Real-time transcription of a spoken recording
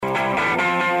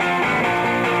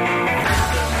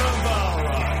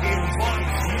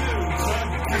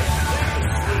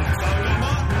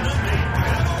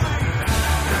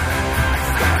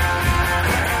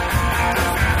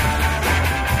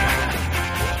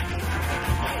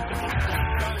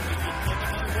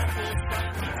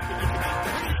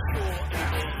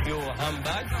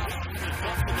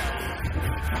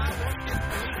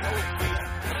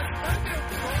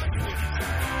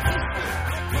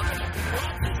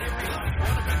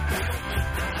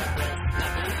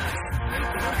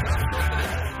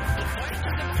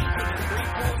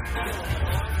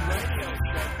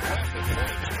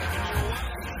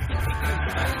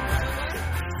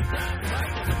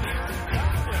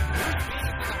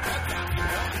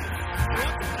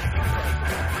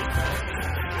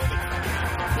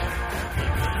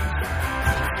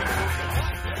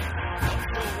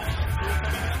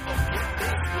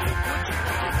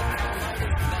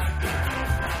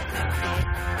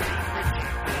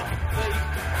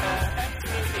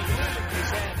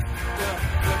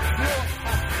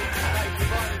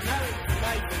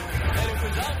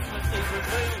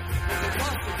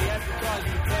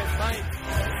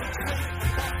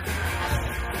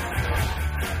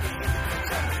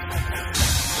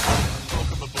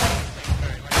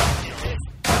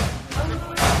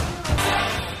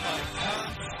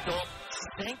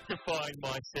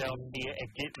myself here at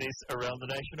Get This Around the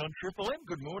Nation on Triple M.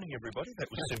 Good morning, everybody. That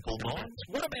was Simple Minds.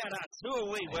 What about us? Who are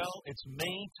we? Well, it's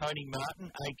me, Tony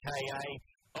Martin, a.k.a.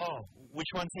 Which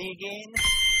one's he again?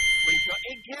 We've got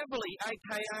Ed Cavalier,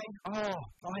 a.k.a.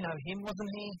 I know him, wasn't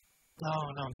he? No,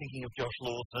 I'm thinking of Josh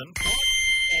Lawson.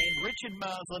 And Richard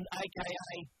Marsland,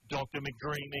 a.k.a. Dr.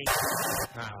 McDreamy.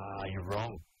 You're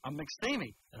wrong. I'm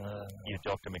McSteamy. You're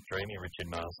Dr. McDreamy,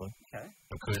 Richard Marsland. Okay.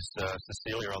 Because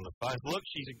Cecilia on the phone, look,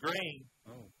 she's agreeing,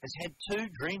 has had 2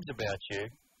 dreams about you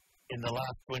in the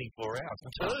last 24 hours.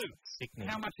 2. Sickening.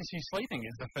 How much is she sleeping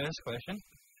is the first question.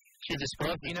 She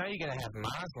described you know you're going to have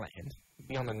Marsland.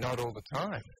 Be on the nod all the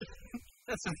time.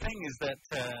 That's the thing is that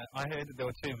I heard that there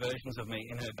were 2 versions of me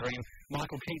in her dream,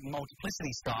 Michael Keaton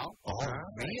multiplicity style. Oh,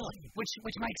 really?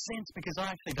 Which makes sense because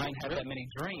I actually don't have that many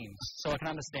dreams, so I can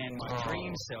understand my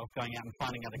dream self going out and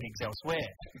finding other gigs elsewhere.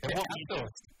 And what you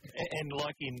thought? And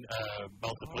like in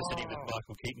Multiplicity with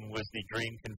Michael Keaton, was the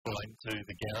dream confined to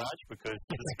the garage because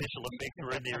the special effects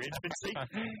were in their infancy? I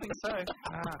think so.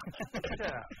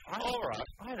 All right.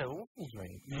 I had an awful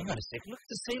dream. Hang on a sec. Look,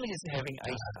 Cecilia's having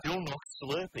a still knock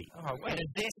slurpee. In a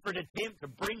desperate attempt to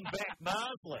bring back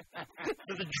Marsland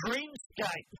to the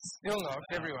dreamscapes. Still knock,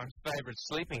 everyone's favourite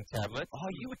sleeping tablet. Oh,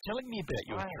 you were telling me about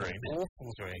your dream. An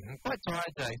awful dream. I'm quite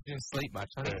tired today. Didn't sleep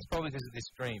much. I think it's probably because of this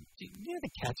dream. Do you know the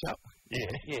catch up?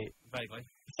 Yeah, vaguely.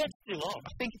 That's still on. I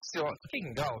think it's still on.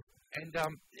 Kicking golf. And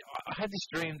I had this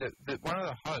dream that one of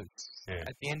the hosts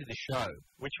at the end of the show.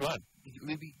 Which one?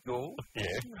 Libby Gore.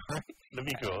 Yeah.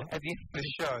 Libby Gore. At the end of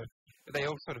the show, they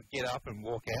all sort of get up and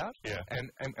walk out. Yeah.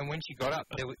 And when she got up,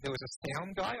 there was a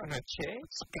sound guy on her chair,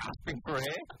 gasping for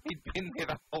air. He'd been there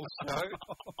the whole show.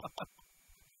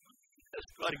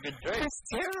 That's quite a good dream. It's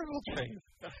a terrible dream.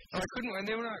 I couldn't. And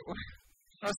then when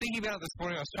I was thinking about it this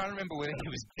morning, I was trying to remember whether he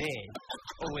was dead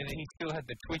or whether he still had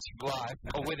the twitch of life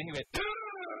or whether he went.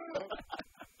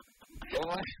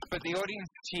 But the audience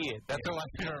cheered. That's all I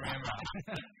can remember.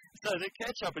 So the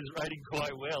catch-up is rating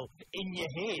quite well in your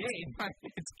head. Yeah,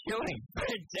 it's killing.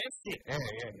 Fantastic.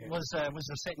 Yeah. Was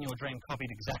the set in your dream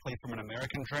copied exactly from an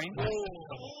American dream? Oh,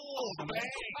 man.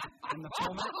 In the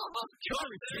format? I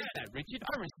resent that, Richard.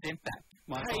 I resent that.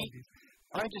 My apologies.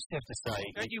 I just have to say...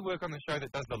 Don't you work on the show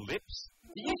that does the lips?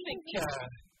 Do you think,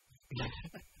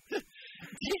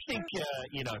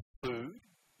 food,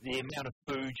 the amount of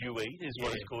food you eat is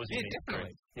what is causing these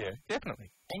definitely. dreams? Yeah, definitely.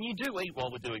 And you do eat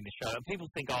while we're doing the show, and people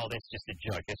think, that's just a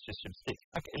joke, that's just some sticks.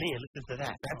 Okay, Leah, listen to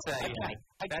that. That's a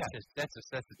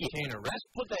tuna wrap. Just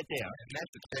put that down. And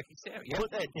that's a turkey sandwich. Yep.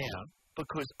 Put that down,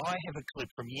 because I have a clip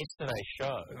from yesterday's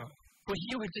show where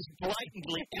you were just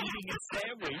blatantly eating a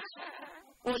sandwich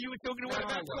while you were talking to one of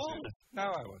our callers. No,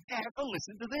 I won't. Have a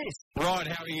listen to this. Ryan,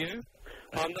 how are you?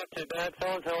 I'm not too bad,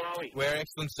 fellas. How are we? We're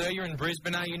excellent, sir. You're in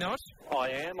Brisbane, are you not? I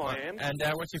am. And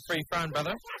what's your free phone,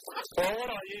 brother? Well, what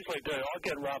I usually do, I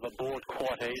get rather bored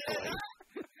quite easily.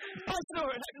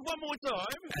 Sorry, one more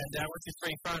time. And what's your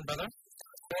free phone, brother?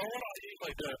 Well, what I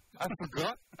usually do... I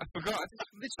forgot. I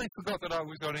literally forgot that I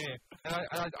was on air. And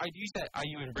I'd use that "Are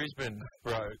you in Brisbane,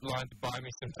 bro?" line to buy me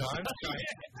some time to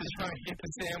try and get the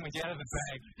sandwich out of the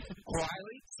bag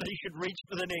quietly. So you should reach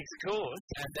for the next course.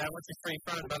 And what's your free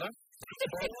phone, brother?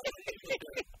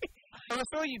 And I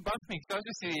saw you bump me because I was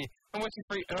just here. And what's your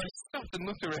free? And I stopped and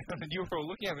looked around, and you were all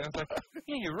looking at me. I was like,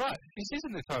 "Yeah, you're right. This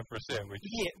isn't the time for a sandwich."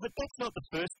 Yeah, but that's not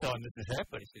the first time this has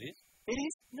happened. It is. It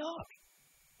is not.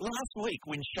 Last week,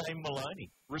 when Shane Maloney,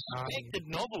 respected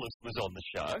novelist, was on the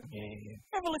show,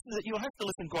 have a listen. You'll have to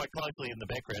listen quite closely in the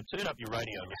background. Turn up your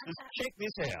radio, listeners. Check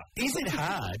this out. Is it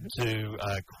hard to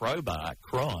crowbar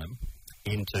crime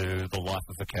into the life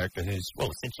of a character who's,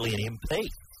 essentially an MP?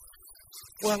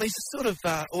 Well, he's a sort of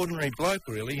ordinary bloke,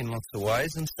 really, in lots of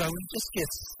ways, and so he just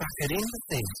gets suckered into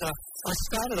things. So I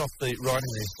started off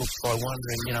writing these books by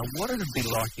wondering, what it would be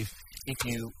like if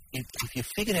you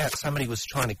figured out somebody was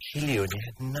trying to kill you and you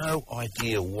had no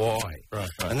idea why. Right.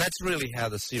 And that's really how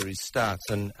the series starts,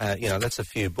 and, that's a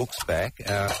few books back.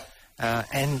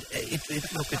 And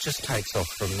it just takes off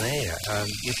from there.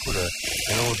 You put an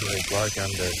ordinary bloke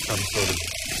under some sort of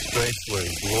stress where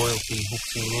his loyalty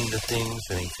hooks him into things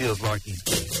and he feels like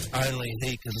only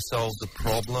he can solve the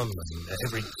problem, and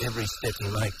every step he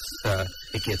makes,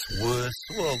 it gets worse.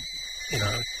 Well,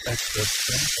 that's the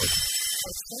problem.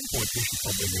 At some point, you should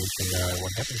probably mention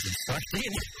what happens in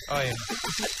Sucked-In. Oh, yeah.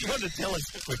 You want to tell us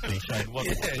quickly, Shane, what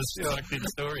the Sucked-In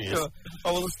story is? Sure.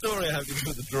 Oh, well, the story I have to do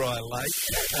with the dry lake.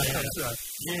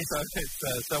 It's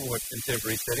a somewhat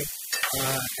contemporary setting.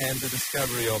 And the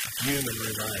discovery of human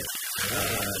remains in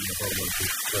the bottom of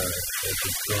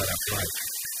this dried-up lake.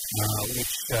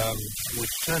 Which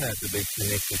turn out to be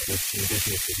connected with some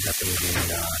business that happened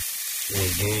in the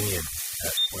Union.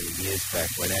 20 years back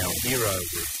when our hero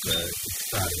was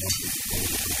starting off his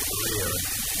political career,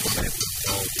 and that was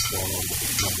told to go on to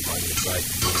become one of the great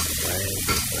men of the land,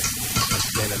 as a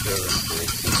senator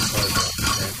and to close up the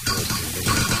transfer to the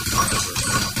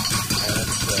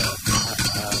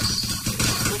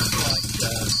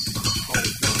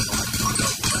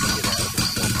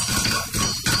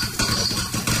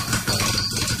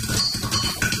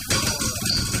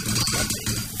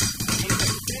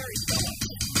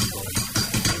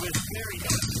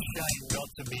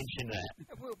and it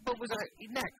looks like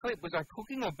in that clip, was I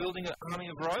cooking or building an army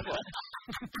of robots?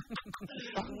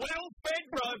 Well-fed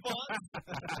robots!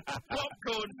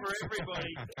 Popcorn for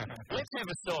everybody. Let's have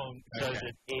a song so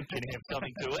that Ed can have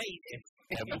something to eat.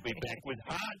 And we'll be back with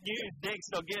hard news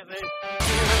next. I'll get there.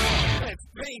 That's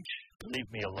pink. Leave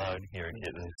me alone here and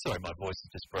get there. Sorry, my voice is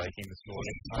just breaking this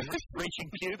morning. I'm just reaching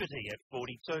puberty at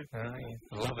 42. Oh, yeah.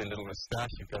 Lovely little moustache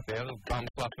you've got there, a little bum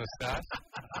fluff moustache.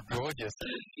 Gorgeous.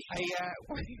 Hey,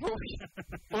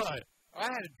 what? I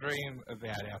had a dream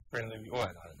about our friend Libby. Well, I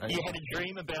don't know. You had a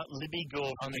dream about Libby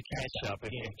Gore on the catch-up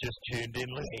if you've just tuned in,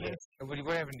 listeners. What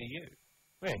happened to you?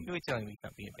 Well, you were telling me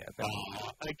something about that. Oh,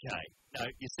 okay. No,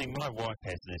 you see, my wife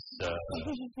has this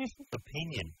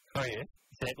opinion. Oh, yeah?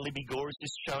 That Libby Gore is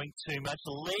just showing too much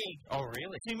leg. Oh,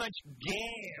 really? Too much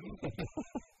gam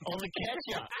on the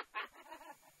catch-up.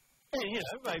 And, you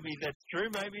know, maybe that's true,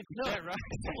 maybe it's not. Right?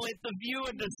 Let the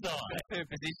viewer decide. That's her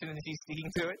position and she's sticking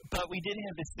to it. But we did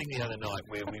have this thing the other night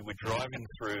where we were driving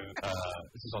through,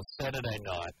 this was on Saturday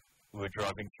night, we were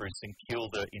driving through St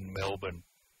Kilda in Melbourne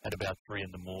at about 3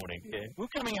 in the morning. Yeah. We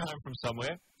were coming home from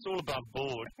somewhere. It's all above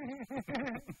board.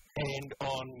 And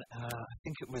on, I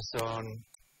think it was on...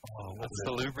 Oh, what's the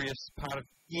salubrious part of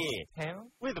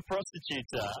town? Where the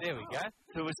prostitutes are. There we go.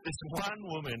 There was this one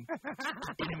woman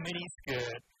in a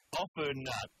miniskirt, off her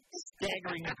nut,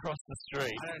 staggering across the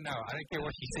street. I don't know. I don't care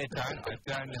what she said, I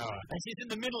don't know her. And she's in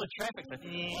the middle of traffic, like,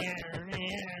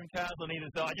 cars on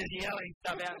either side, just yelling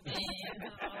stuff out.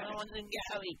 I want them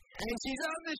going. And she's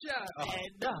on the show. Oh.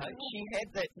 And no, she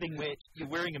had that thing where you're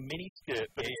wearing a miniskirt,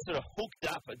 but it's sort of hooked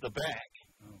up at the back.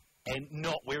 And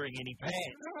not wearing any pants.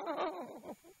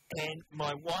 And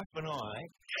my wife and I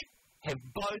have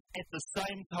both at the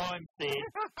same time said,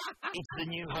 it's the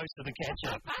new host of the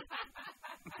catch-up. I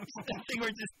think we're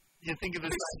just, you think of the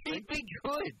same thing. She'd be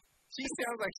good. She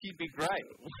sounds like she'd be great.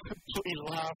 We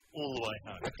laughed all the way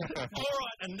home. All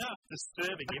right, enough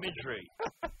disturbing imagery.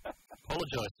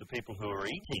 Apologise to people who are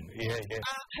eating. Yeah.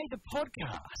 Hey, the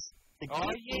podcast. Yeah.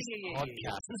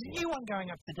 Podcast. There's a new one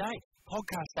going up today.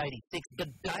 Podcast 86, the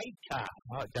Dave Cast.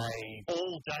 Oh, Dave.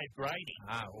 All Dave Grady.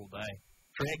 All day.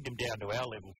 Dragged him down to our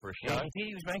level for a show. Yeah,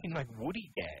 he was making like Woody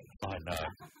gags. I know.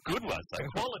 Good ones, though.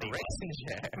 Quality ones.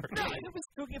 No, he was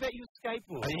talking about your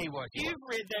skateboard. Oh, he was. You've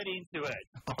read that into it.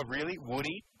 Oh, really?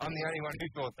 Woody? I'm the only one who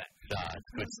thought that. Nah,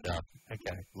 it's good stuff.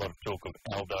 Okay. A lot of talk of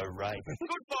Aldo Ray.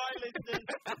 Goodbye, listeners.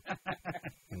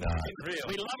 No. Real.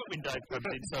 We love it when Dave comes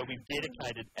in, so we've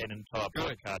dedicated an entire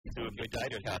podcast to him. Good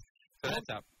Dave Cast. So that's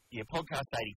up. Yeah, podcast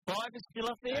 85 is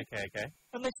still up there. Okay.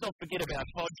 And let's not forget about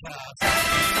podcasts.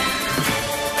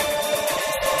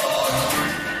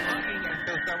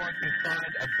 Until someone can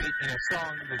find a bit in a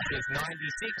song that says 96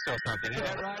 or something. Is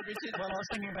that right, Richard? Well, I was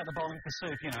thinking about the Bowling for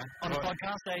Soup, you know. On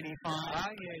podcast 85.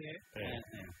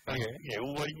 Yeah. Okay. Yeah,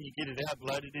 well, why didn't you get it out and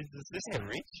load it into the system,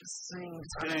 Rich?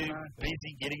 Seems too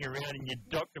busy getting around in your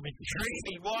document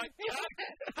dreamy white junk.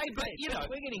 Hey, but, you know,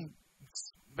 we're getting...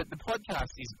 But the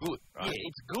podcast is good, right? Yeah,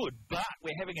 it's good, but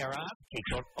we're having our ass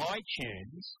kicked on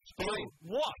iTunes.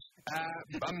 What?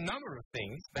 A number of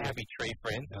things. The Happy Tree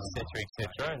Friends,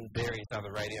 etc., and various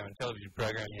other radio and television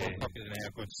programs more popular than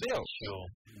our good self. Sure.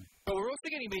 But we're also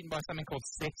getting beaten by something called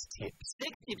Sex Tips.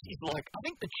 Sex Tips is like, I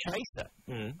think the Chaser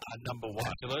are number one.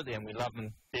 Absolutely, and we love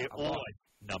them. They're always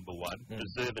number one,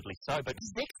 deservedly so. But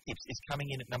Sex Tips is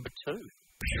coming in at number 2.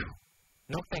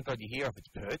 Knock, thank God you're here off its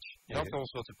perch. Knocked all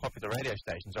sorts of popular radio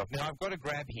stations off. Now, I've got a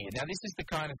grab here. Now, this is the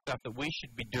kind of stuff that we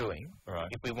should be doing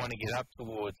if we want to get up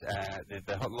towards the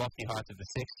lofty heights of the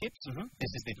sex tips. Mm-hmm.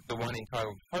 This is the one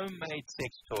entitled Homemade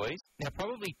Sex Toys. Now,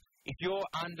 probably, if you're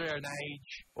under an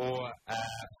age or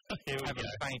have a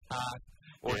faint heart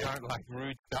or don't like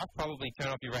rude stuff, probably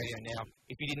turn off your radio now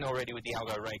if you didn't already with the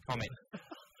Aldo Ray comment.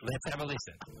 Let's have a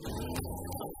listen.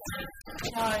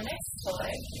 Our next toy,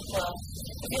 well,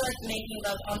 if you like making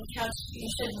love on the couch, you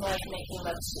should like making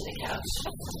love to the couch.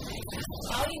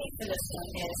 All you need for this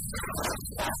one is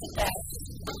plastic bags,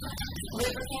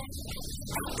 lubricant,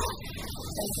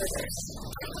 and scissors.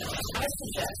 I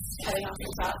suggest cutting off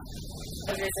the top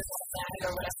of your ziploc bag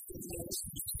or whatever you use.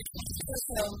 Just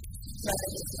so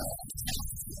nothing is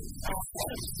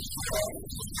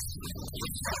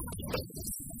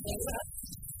Let's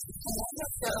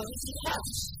go over to the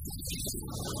couch.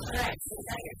 Alright, so you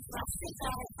got your plastic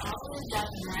bag all glued up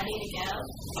and ready to go.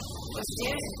 What you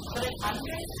do is put it under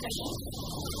the cushion.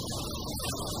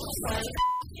 Slide it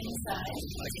inside.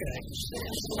 Okay.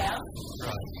 Push it out.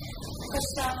 Right. Push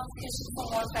down on the cushion for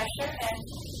more pressure and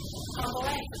pump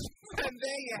away. And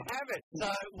there you have it. So,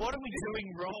 what are we doing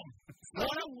wrong?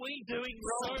 What are we doing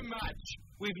wrong? So much.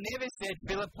 We've never said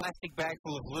fill a plastic bag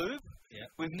full of lube. Yeah.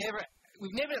 We've never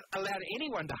allowed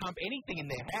anyone to hump anything in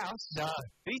their house. No.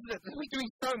 We're doing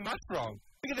so much wrong.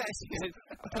 Look at that.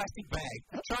 A plastic bag.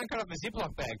 Try and cut off a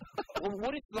Ziploc bag. Well,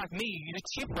 what if, like me, you use a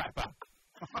chip wrapper?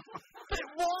 But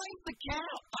why the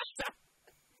couch?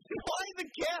 Why the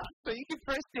couch? So you can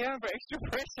press down for extra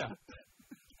pressure.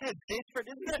 That's desperate,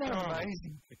 isn't it?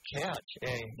 Amazing. The couch.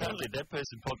 Yeah. Not only that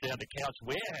person popped down to Couch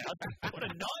Warehouse. What a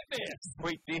nightmare.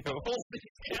 Sweet deal. All these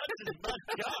couches must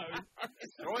go.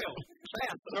 Soiled.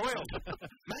 Soiled.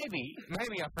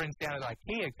 Maybe our friends down at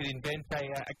IKEA could invent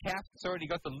a couch that's already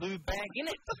got the lube bag in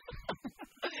it.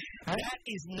 That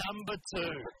is number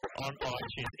 2 on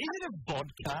iTunes. Is it a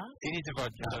vodka? It is a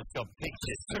vodka. It's got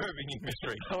pictures. Serving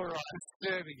imagery. All right.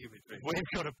 Serving imagery.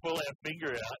 We've got to pull our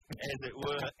finger out, as it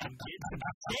were, and get some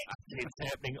sex that's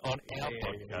happening on our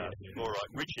podcast. All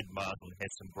right. Richard Martin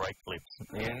has some great clips,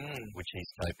 which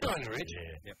he's taped. Go on, Rich.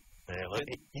 Yeah. Yeah, look,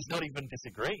 he's not even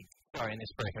disagreeing. Sorry, in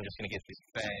this break, I'm just going to get this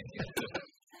bag.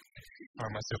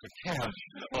 Find myself a couch.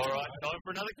 All right, time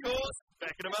for another course.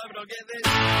 Back in a moment, I'll get this.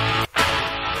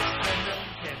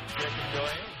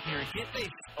 Here, get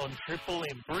this on Triple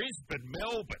M. Brisbane,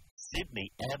 Melbourne,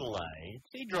 Sydney, Adelaide.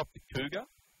 He dropped the Cougar.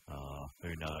 Oh,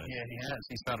 who knows? Yeah, he has.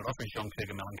 He started off as John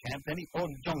Cougar Mellencamp, then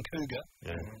John Cougar,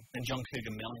 then John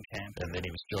Cougar Mellencamp. And then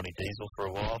he was Johnny Diesel for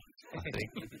a while, I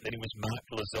think. Then he was Mark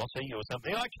Lazzotti or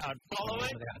something. I can't follow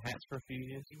it. Without hats for a few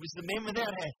years. He was the man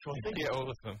without hats, I think. Yeah, all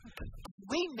of them.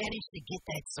 We managed to get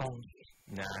that song.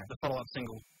 No. The follow-up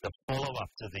single. The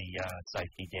follow-up to the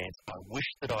Safety Dance. I wish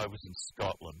that I was in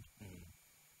Scotland.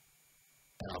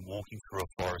 And I'm walking through a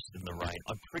forest in the rain.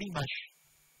 I'm pretty much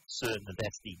certain that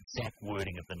that's the exact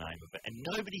wording of the name of it. And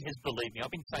nobody has believed me. I've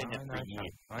been saying that for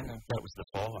years. I know. That was the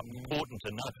follow-up. Important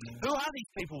to know. Who are these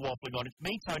people waffling on? It's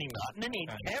me, Tony Martin, and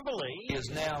Ed Cavalier. He is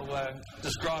now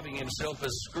describing himself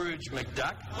as Scrooge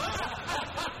McDuck.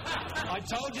 I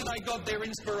told you they got their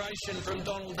inspiration from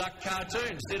Donald Duck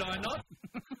cartoons, did I not?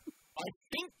 I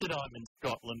think that I'm in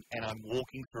Scotland and I'm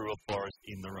walking through a forest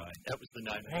in the rain. That was the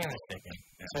name. Hang on a second.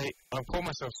 See, I call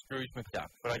myself Scrooge McDuck,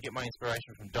 but I get my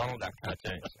inspiration from Donald Duck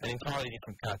cartoons, an entirely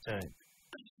different cartoon.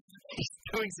 He's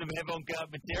doing some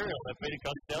avant-garde material at Peter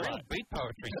Costello. Beat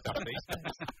poetry stuff these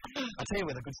days. I'll tell you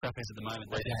where the good stuff is at the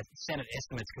moment. The Senate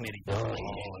Estimates Committee. Oh,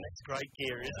 that's great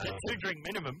gear, isn't it? 2-drink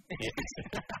minimum.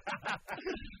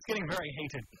 It's getting very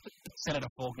heated. Senator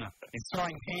Faulkner is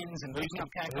throwing pens and beating up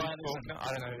calculators. I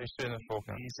don't know who's Senator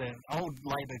Faulkner. He's an old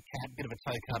Labor cat, bit of a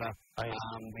toe cutter,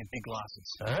 with big glasses.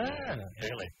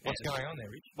 Really? What's going on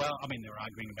there, Rich? Well, I mean, they're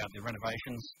arguing about the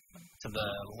renovations to the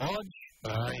lodge.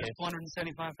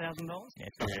 $475,000. Yeah,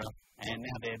 fair enough. And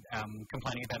now they're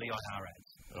complaining about the IR ads.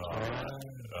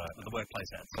 The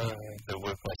workplace ads. The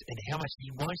workplace. And how much,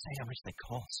 you won't say how much they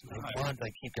cost. Why don't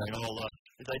they keep going,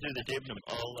 if they do the Debenham,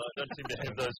 don't seem to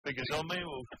have those figures on me,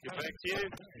 we'll get back to you.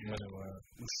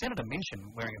 Senator Minchin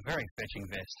wearing a very fetching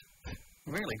vest.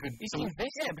 Really good.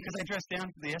 Yeah, because they dressed down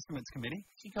for the Estimates Committee.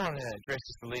 He kind of dressed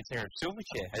as the lead singer of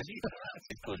Silverchair, has he? That's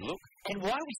a good look. And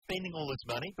why are we spending all this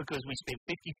money? Because we spent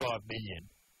 $55 million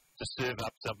to serve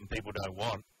up something people don't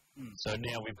want. So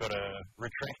now we've got to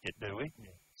retract it, do we?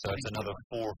 Yeah. So it's another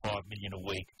 $4 or $5 million a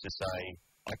week to say,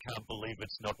 I can't believe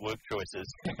it's not work choices.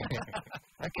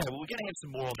 Okay, well, we're going to have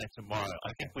some more on that tomorrow.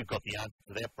 I think we've got the answer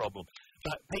to that problem.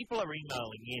 But people are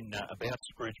emailing in about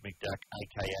Scrooge McDuck,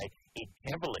 a.k.a. Ed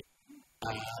Cavalier.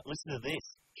 Listen to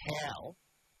this. Cal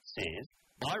says,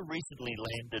 I recently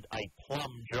landed a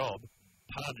plum job,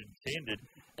 pun intended,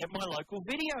 at my local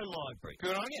video library.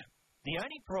 Good on you. The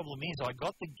only problem is I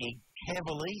got the gig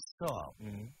Cavalier style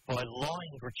by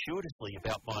lying gratuitously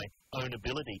about my own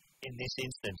ability, in this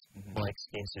instance, my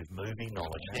extensive movie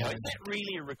knowledge. Now, is that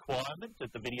really a requirement at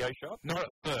the video shop? Not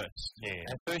at first. Yeah.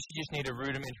 At first, you just need a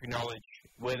rudimentary knowledge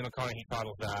where the McConaughey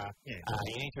titles are. Yeah.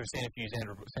 You need to have seen a few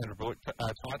Sandra Bullock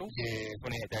titles. Yeah.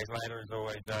 28 Days Later is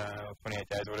always 28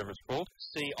 Days or whatever it's called.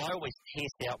 See, I always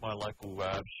test out my local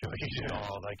shows.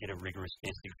 They get a rigorous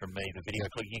testing from me. The video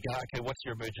clip, you go, okay, what's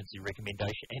your emergency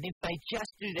recommendation? And if they just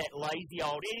do that lazy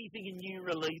old anything in new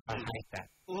releases. I hate that.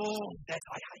 I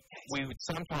hate that. We would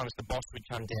sometimes, the boss would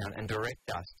come down and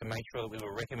direct us to make sure that we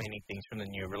were recommending things from the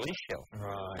new release shelf.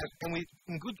 Right. And we,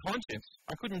 in good conscience,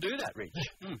 I couldn't do that, Rich.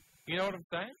 You know what I'm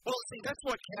saying? Well, see, that's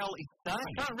what Cal is saying.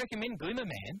 I can't recommend Glimmer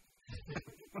Man.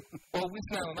 Or with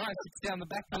Mel and I sits down the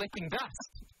back collecting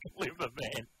dust. Glimmer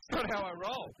Man. It's not how I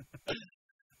roll.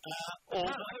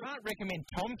 I can't recommend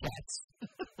Tomcats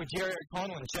with Jerry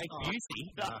O'Connell and Jake Busey.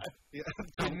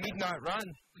 No. Midnight Run.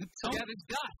 There's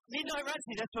dust. Midnight Run,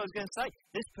 see, that's what I was going to say.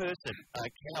 This person,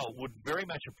 Cal, would very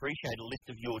much appreciate a list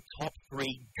of your top 3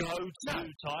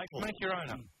 go-to titles. Make your own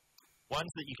up.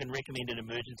 Ones that you can recommend in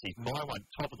emergencies. My one,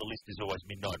 top of the list, is always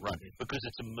Midnight Run because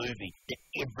it's a movie that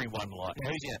everyone likes.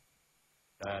 Who's in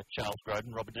it? Charles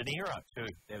Grodin, Robert De Niro.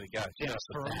 There we go.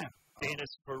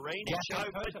 Dennis Farina.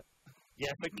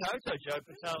 Yaphet Kotto, Joe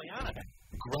Pantoliano.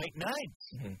 Great names.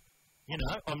 Mm-hmm. You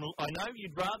know, I know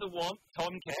you'd rather want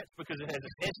Tomcats because it has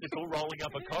a testicle rolling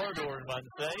up a corridor in one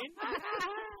scene.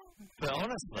 But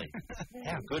honestly,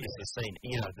 how good is the scene?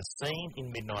 You know, the scene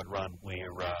in Midnight Run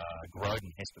where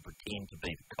Grodin has to pretend to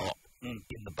be the cop in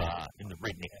the bar, in the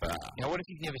redneck bar. Now, what if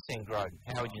you've never seen Grodin?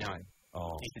 How would you know him?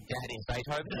 Oh. He's the dad in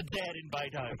Beethoven? The dad in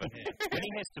Beethoven. When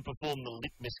he has to perform the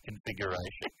litmus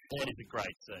configuration. That is a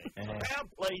great scene. Now,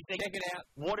 please, check it out.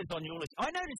 What is on your list?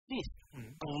 I noticed this.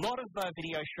 A lot of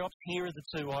video shops, here are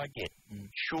the 2 I get.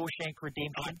 Shawshank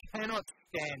Redemption. I cannot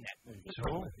stand that.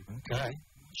 Okay.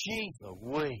 Jeez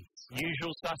Louise.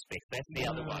 Usual Suspects. That's the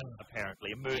other one,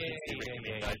 apparently. Emergency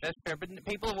recommendation. That's fair, but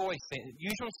people have always said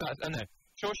Usual Suspects. Oh, no.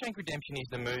 Shawshank Redemption is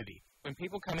the movie. When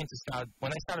people come in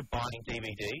when they started buying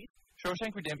DVDs,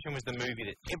 Shawshank Redemption was the movie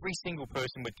that every single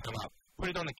person would come up, put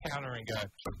it on the counter and go,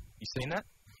 "You seen that?"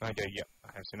 And I go, "Yep, I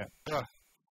have seen that." Ugh.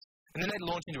 And then they'd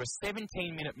launch into a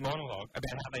 17-minute monologue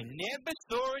about how they never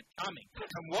saw it coming.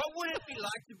 And what would it be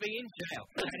like to be in jail?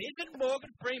 And isn't Morgan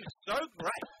Freeman so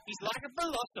great? He's like a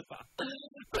philosopher.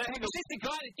 But hang on, this is the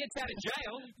guy that gets out of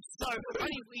jail. So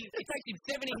funny, it takes him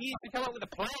 70 years to come up with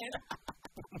a plan.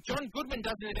 John Goodman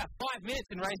does it in about 5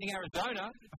 minutes in Raising Arizona.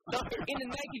 So in The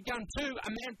Naked Gun 2, a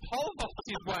man pole vaults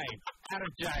his way out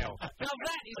of jail. Now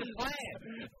that is a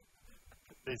plan.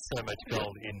 There's so much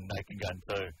gold in Naked Gun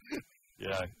 2. You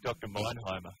know, Dr.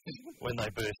 Meinheimer, when they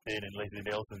burst in and Leslie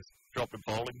Nelson's dropped a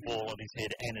bowling ball on his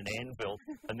head and an anvil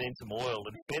and then some oil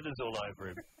and feathers all over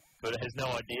him, but has no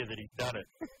idea that he's done it.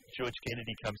 George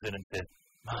Kennedy comes in and says,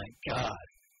 "My God,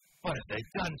 what have they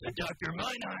done to Dr.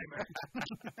 Meinheimer?"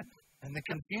 And the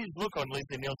confused look on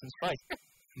Leslie Nelson's face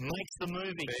makes the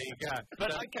movie. There you go.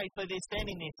 But okay, so they're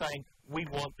standing there saying, "We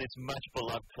want this much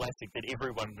beloved classic that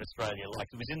everyone in Australia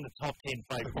likes." It was in the top 10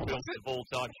 favourite films of all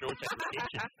time, Shawshank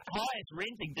Redemption. Highest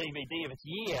renting DVD of its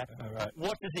year. Right.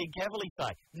 What does Ed Cavalier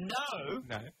say? No.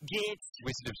 Gets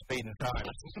Wizard of Speed and Time.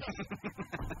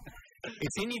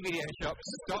 It's in your video shop,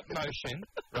 stop motion,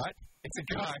 right? It's a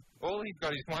guy. All he's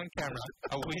got is one camera,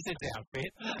 a wizard's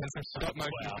outfit, and some stop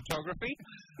motion photography.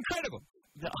 Incredible.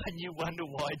 And you wonder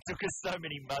why it took us so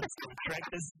many months to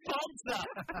attract a sponsor.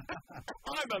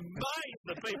 I'm amazed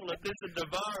the people at This and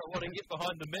Navara want to get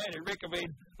behind the man who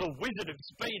recommends The Wizard of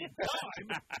Speed and Time.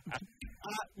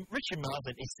 Richard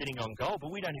Marsden is sitting on goal,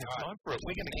 but we don't have time for it.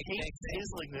 We're going to keep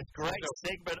sizzling this great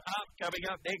segment up. Coming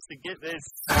up next to get this.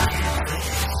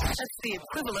 That's the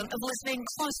equivalent of listening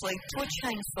closely to a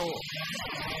chainsaw.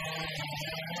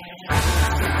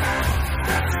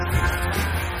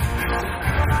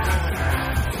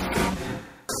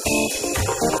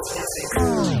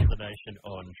 The Nation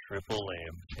on Triple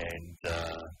M, and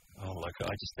look,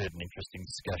 I just heard an interesting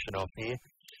discussion off here.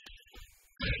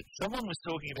 Someone was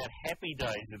talking about Happy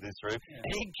Days in this room, and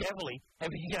Ed Cavalier,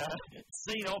 having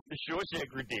seen off the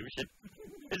Shawshank Redemption,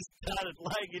 has started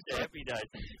laying into Happy Days.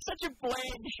 Such a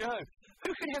bland show.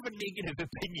 Who could have a negative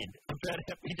opinion about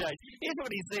Happy Days? Here's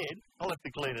what he said. I'll have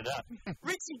to clean it up.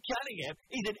 Richie Cunningham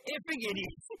is an effing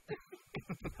idiot.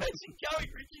 How's it going,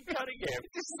 Richie Cunningham?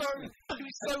 He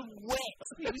was so wet.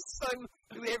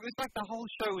 It was like the whole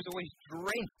show was always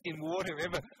drenched in water,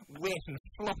 ever wet and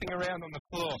flopping around on the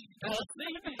floor. And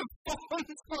the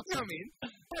fawns will come in.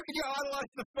 How can you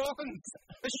idolise the fawns?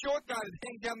 The short guy that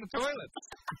hangs down the toilets.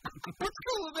 What's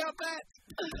cool about that?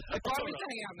 If I was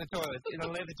hanging out in the toilet in a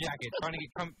leather jacket trying to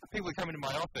get people to come into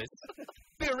my office,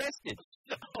 be arrested.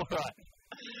 All right.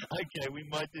 Okay, we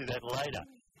might do that later.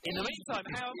 In the meantime,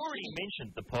 I've already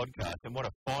mentioned the podcast and what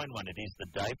a fine one it is, the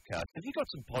Davecast. Have you got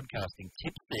some podcasting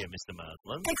tips there, Mr.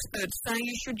 Marsland? Experts say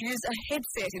you should use a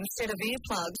headset instead of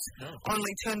earplugs. Oh.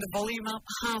 Only turn the volume up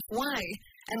halfway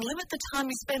and limit the time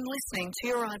you spend listening to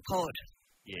your iPod.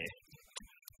 Yeah,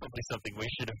 probably something we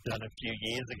should have done a few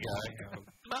years ago.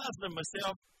 Marsland and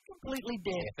myself, completely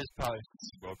deaf as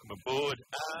posts. Welcome aboard.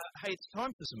 Hey, it's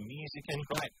time for some music and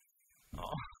great.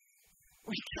 Oh.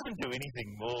 We can't do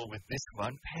anything more with this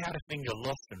one. Powderfinger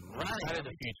lost and We've done it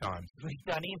a few times. We've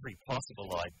done every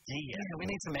possible idea. Yeah, we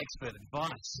need some expert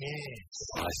advice. Yes.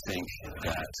 I think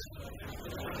that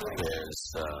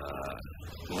there's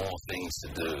more things to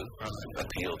do,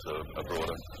 appeal to a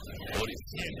broader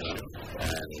audience.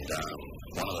 And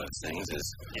one of those things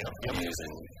is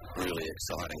using really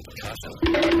exciting percussion.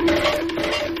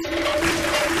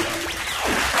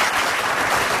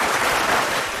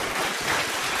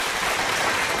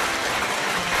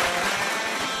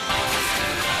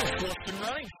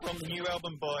 From the new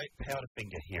album by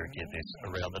Powderfinger here again, this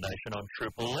Around the Nation on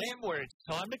Triple M, where it's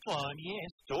time to climb,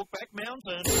 yes, Talkback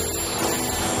Mountain.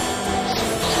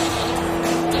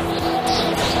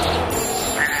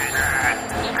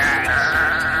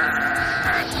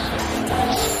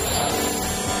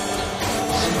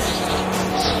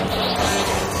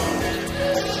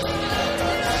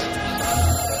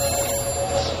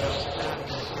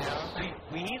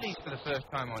 We hear these for the first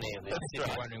time on air. If you're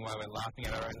wondering why we're laughing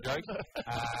at our own jokes,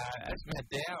 that's Matt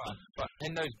Dower.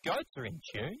 And those goats are in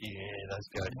tune. Yeah, those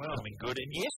goats are coming good. And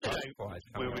yesterday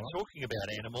we were talking about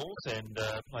animals and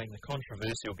playing the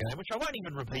controversial game, which I won't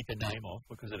even repeat the name of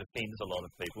because it offends a lot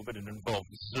of people, but it involved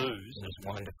zoos. It was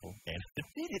wonderful. And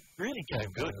it really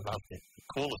came good. I loved it. The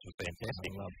chorus was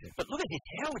fantastic. I loved it. But look at this.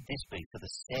 How would this be for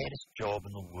the saddest job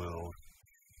in the world?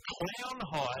 Clown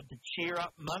hired to cheer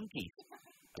up monkeys.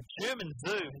 A German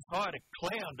zoo has hired a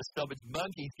clown to stop its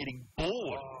monkeys getting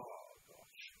bored.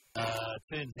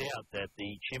 Turns out that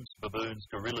the chimps, baboons,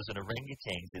 gorillas and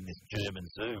orangutans in this German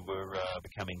zoo were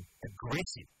becoming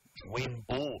aggressive when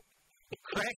bored. They're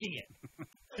cracking it.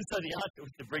 So the answer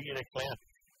was to bring in a clown.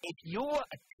 If you're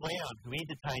a clown who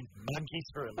entertains monkeys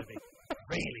for a living,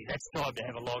 really, that's time to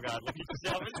have a long hard look at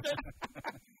yourself, isn't it?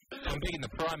 I'm big in the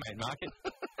primate market.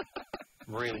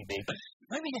 Really big.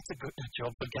 Maybe that's a good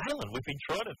job for Galen. We've been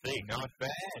trying to think. Not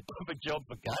bad. A job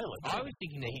for Galen. I was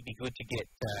thinking that he'd be good to get,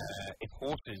 if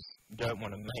horses don't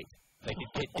want to mate, they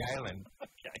could get Galen,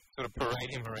 sort of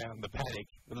parade him around the paddock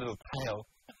with a little tail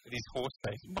with his horse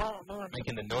face,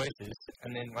 making the noises,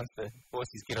 and then once the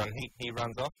horses get on heat, he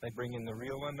runs off, they bring in the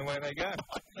real one, away they go.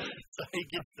 So he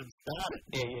gets them started.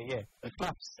 Yeah. The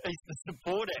fluffs. He's the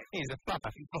support act. He's a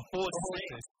fluffer. He's the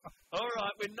horses. All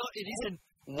right, it isn't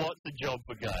what's the job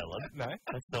for Galen. No.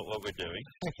 That's not what we're doing.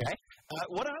 Okay.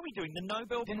 What are we doing? The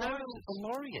Nobel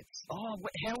laureates. Oh,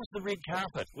 how was the red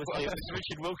carpet? Was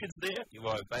Richard Wilkins there?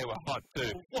 Well, they were hot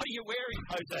too. What are you wearing,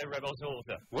 Jose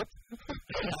Ramos-Horta? What?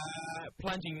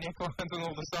 Plunging necklines on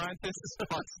all the scientists.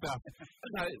 Hot stuff.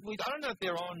 No, I don't know if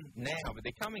they're on now, but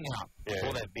they're coming up. Yeah.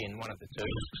 Or they've been one of the two.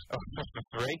 Or the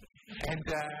three. And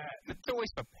it's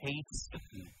always for peace.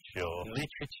 Sure.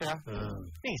 Literature.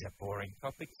 These are boring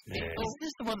topics. Yeah. Is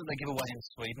this the one that they give away in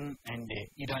Sweden and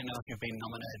you don't know if you've been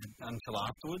nominated until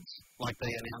afterwards? Like they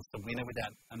announce the winner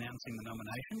without announcing the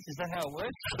nominations? Is that how it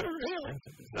works? Really?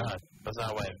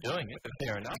 Bizarre way of doing it, but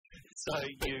fair enough. So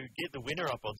you get the winner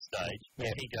up on stage,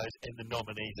 and he goes, and the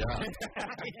nominees are.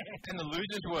 And the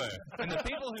losers were. And the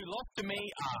people who lost to me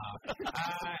are.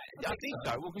 I think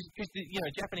so. Well, because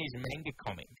Japanese manga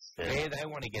comics, they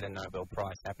want to get a Nobel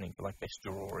Prize happening for like best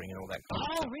drawing and all that kind of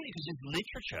stuff. Oh, really? Because it's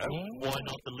literature. Yeah. Why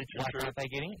not the literature? Why aren't they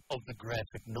getting it? Of the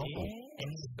graphic novel.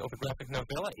 Yeah. Of the graphic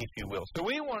novella, if you will. So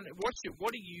we want.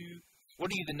 What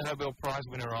are you the Nobel Prize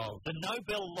winner of? The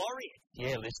Nobel laureate.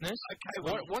 Yeah, listeners. Okay,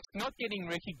 well, what's not getting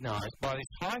recognised by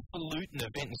this highfalutin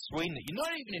event in Sweden that you're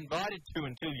not even invited to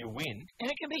until you win?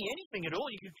 And it can be anything at all.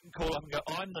 You can call up and go,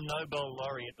 I'm the Nobel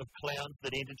laureate of clowns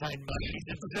that entertain monkeys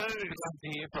and zoos. We'd love to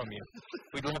hear from you.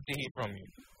 We'd love to hear from you.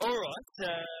 All right.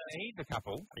 Here's a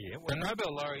couple. Yeah, the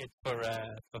Nobel laureate for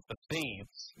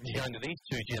thieves, going to these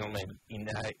two gentlemen in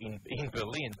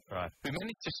Berlin, right, who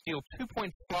managed to steal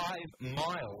 2.5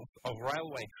 miles of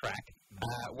railway track,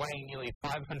 weighing nearly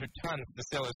 500 tons to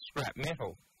sell as scrap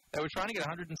metal. They were trying to get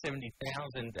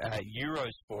 170,000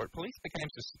 euros for it. Police became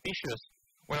suspicious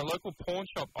when a local pawn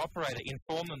shop operator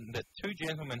informed them that two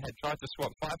gentlemen had tried to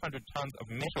swap 500 tons of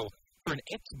metal for an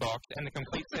Xbox and a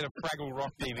complete set of Fraggle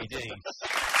Rock DVDs.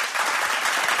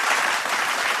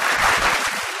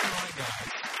 Oh my God.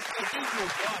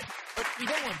 But we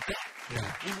don't want that. No.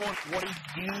 We want what is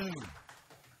you,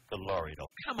 the laureate of.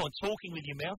 Come on, talking with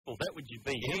your mouth full. That would you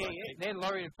be? Yeah. They're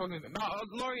laureate of talking. No,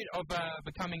 laureate of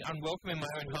becoming unwelcome in my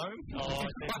own home. Oh,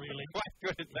 they're really quite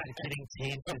good at that. Getting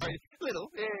tense. Little.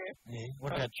 Yeah.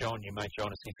 What about John? Your mate John,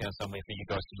 has he found somewhere for you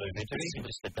guys to move into? Even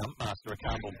just a dump master, a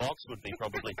cardboard box would be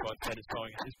probably quite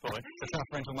satisfying at this point. It's a tough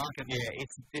rental market. Yeah,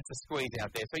 it's a squeeze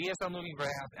out there. So yes, I'm looking for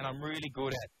a house, and I'm really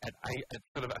good at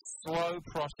sort of a slow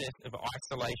process of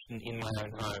isolation in my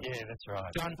own home. Yeah, that's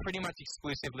right. Done pretty much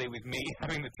exclusively with me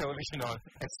having the television on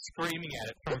and screaming at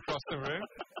it from across the room.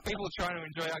 People trying to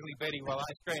enjoy Ugly Betty while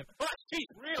I scream, "Oh, she's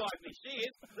real ugly, she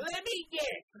is. Let me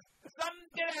guess.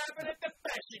 Something's going to happen at the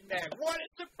fashion bag. What a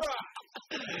surprise."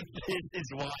 This is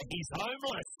why he's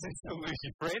homeless. That's the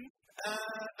solution, friend.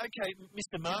 Okay,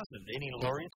 Mr. Martin, any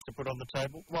laureates to put on the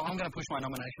table? Well, I'm going to push my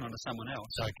nomination onto someone else.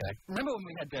 Okay. Remember when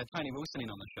we had Tony Wilson in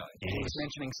on the show? Yes. He was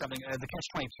mentioning something, the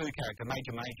Catch-22 character,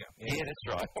 Major. Yeah, that's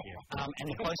right. Yeah. And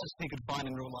the closest he could find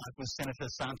in real life was Senator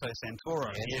Santo Santoro.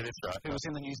 Yeah, that's right. Who was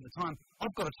in the news at the time.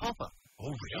 I've got a topper. Oh,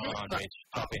 really?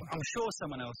 I'm sure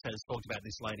someone else has talked about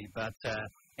this lady, but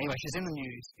anyway, she's in the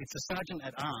news. It's a sergeant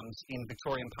at arms in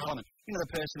Victorian Parliament. You know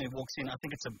the person who walks in, I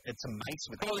think it's a mace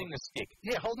with Holding the stick.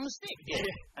 Yeah, holding the stick. Yeah.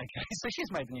 Okay, so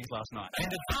she's made the news last night. And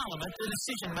at Parliament, the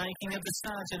decision-making of the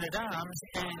Sergeant at Arms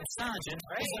and Sergeant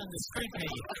is under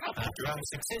scrutiny after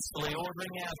unsuccessfully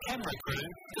ordering our camera crew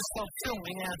to stop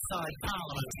filming outside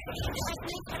Parliament.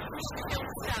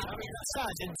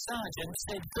 Sergeant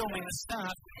said filming the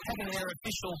staff having their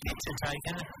official picture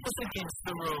taken was against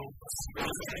the rules.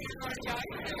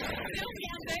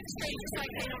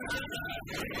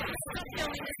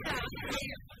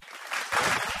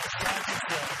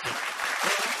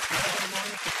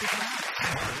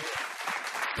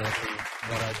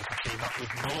 Not able to team up with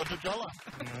 $1.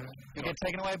 You get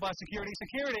taken away by security.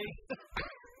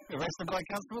 Arrested by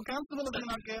constable if you're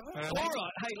not careful. All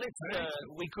right, hey,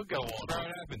 we could go on.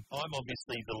 I'm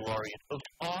obviously the laureate of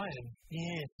iron.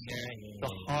 Yes.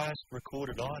 The highest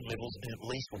recorded iron levels in at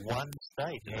least one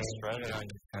state in Australia.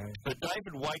 But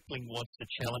David Wakeling wants to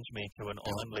challenge me to an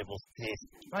iron levels test.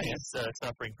 He's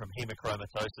suffering from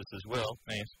hemochromatosis as well.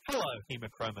 Yes. Hello,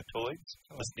 hemochromatoids.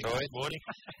 Listening this morning.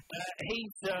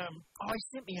 He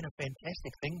sent me in a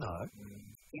fantastic thing, though.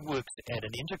 He works at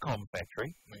an intercom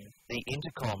factory. The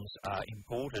intercoms are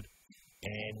imported,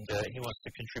 and he wants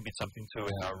to contribute something to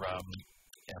our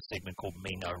segment called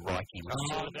Me No Reiki, which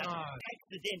is all about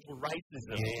accidental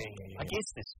racism. Yeah. I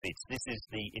guess this fits. This is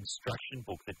the instruction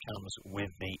book that comes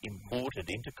with the imported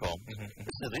intercom.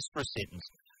 So this for a sentence.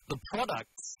 The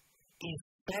products in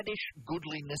faddish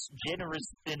goodliness, generous,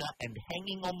 thinner, and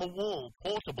hanging on the wall,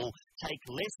 portable, take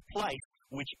less place,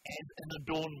 which as an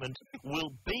adornment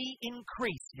will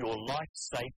increase your life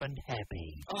safe and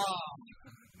happy.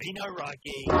 Me no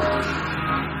Reiki.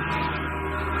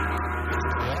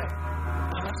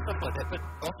 Stuff like that, but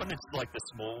often it's like the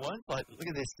small ones. Like, look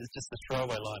at this, it's just a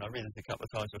throwaway line. I read this a couple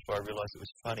of times before I realised it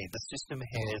was funny. The system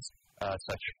has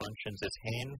such functions as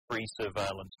hand-free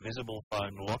surveillance, visible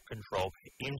phone lock control,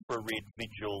 infrared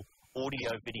visual,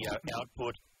 audio-video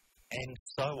output, and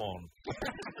so on.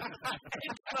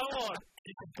 And so on.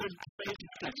 It's a good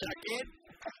sentence to chuck in.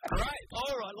 Right,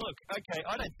 all right, look, okay,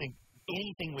 I don't think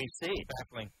anything we've said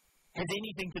has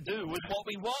anything to do with what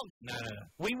we want. No.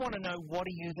 We want to know, what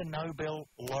are you the Nobel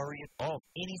laureate of?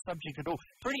 Any subject at all.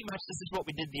 Pretty much this is what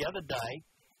we did the other day.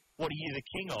 What are you the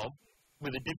king of?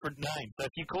 With a different name. So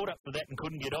if you called up for that and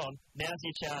couldn't get on, now's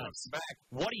your chance. Back.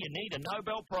 What do you need a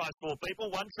Nobel Prize for,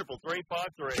 people?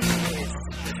 1-333-553. Yes,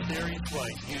 mysterious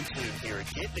ways. YouTube here.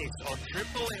 Get this on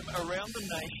Triple M around the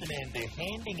nation, and they're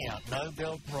handing out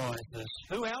Nobel Prizes.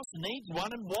 Who else needs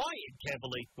one, and why, Ed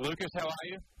Cavalier? Lucas, how are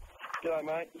you? G'day,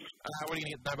 mate. What are you going to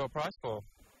get the Nobel Prize for?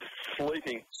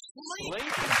 Sleeping.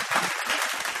 Sleeping?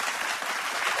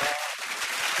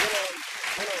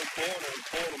 When I was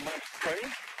born a month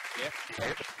pregnant. Yep.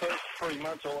 The first 3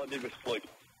 months, all I did was sleep.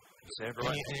 And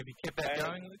have you kept that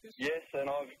going, Lucas? Yes, and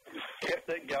I've kept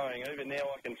that going. Even now,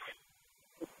 I can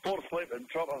fall asleep and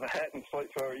drop off a hat and sleep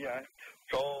for,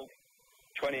 12,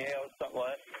 20 hours, something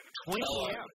like that. 20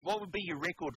 hours? What would be your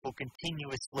record for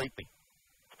continuous sleeping?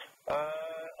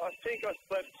 I think I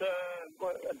slept,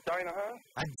 a day and a half?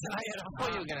 A day and a half? I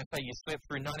thought you were going to say you slept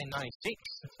through 1996.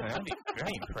 That'd be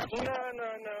very impressive. No,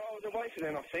 I was awake for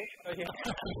then, I think.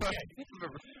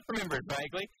 Remember it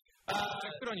vaguely.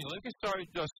 Good on you, Lucas. Sorry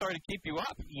to keep you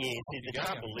up. Yeah, see, the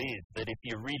trouble is that if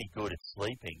you're really good at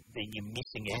sleeping, then you're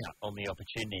missing out on the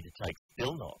opportunity to take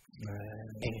still knocks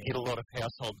and get a lot of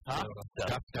household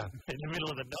stuff done in the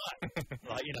middle of the night.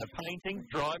 Like, painting,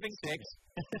 driving, sex.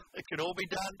 It could all be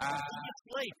done in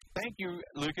sleep. Thank you,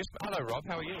 Lucas. Hello, Rob.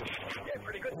 How are you? Yeah,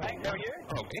 pretty good, thanks. How are you?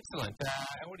 Oh, excellent.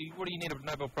 What do you need a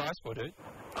Nobel Prize for, dude?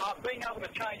 Being able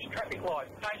to change traffic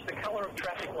lights, change the colour of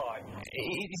traffic lights.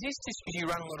 Is this just because you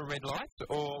run a lot of red lights,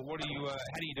 or what do you?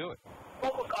 How do you do it?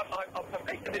 Well, look, I've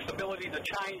perfected this ability to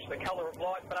change the colour of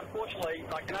light, but unfortunately,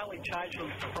 I can only change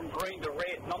them from green to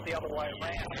red, not the other way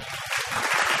around.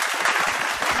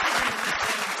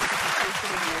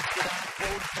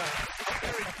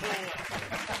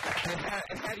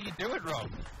 And how do you do it, Rob?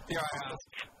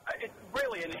 it's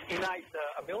really an innate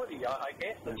ability, I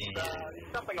guess.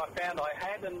 It's something I found I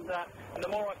had, and the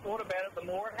more I thought about it, the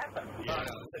more it happened. Yeah.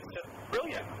 So it's just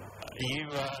brilliant. Are you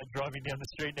driving down the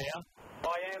street now?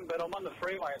 I am, but I'm on the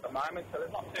freeway at the moment, so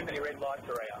there's not too many red lights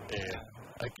around.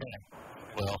 Yeah. Okay.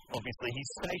 Well, obviously he's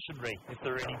stationary. If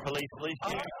there are any police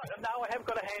listening. No, I have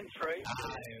got a hands-free.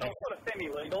 It's sort of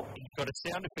semi-legal. He's got a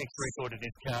sound effects record in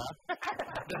his car.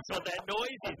 That's what that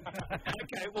noise is.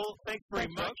 Okay, well, thanks very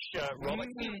much, Robert.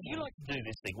 You like to do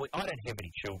this thing. Well, I don't have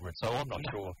any children, so I'm not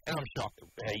sure. And I'm shocked at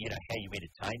how you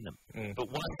entertain them. But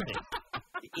one thing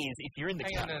is, if you're in the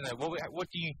car... No. What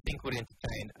do you think would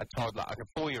entertain a toddler, like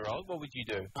a 4-year-old? What would you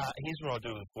do? Here's what I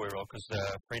do with a 4-year-old, because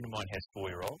a friend of mine has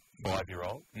 4-year-old,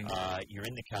 5-year-old. You're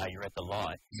in the car, you're at the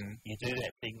light. You do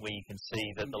that thing where you can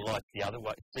see that the light's the other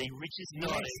way. See, Rich is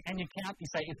nodding. Yes, and you count, you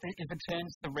say, if it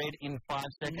turns to red in 5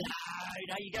 seconds.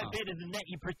 No, you go better than that.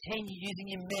 You pretend you're using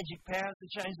your magic powers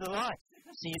to change the light.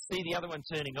 So you see the other one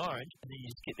turning orange, and then you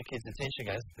just get the kid's attention and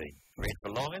go, it's been red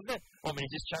for long, isn't it? Want me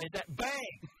to just change that?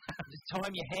 Bang! Just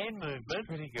time your hand movement.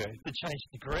 Pretty good. To change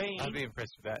to green. I'd be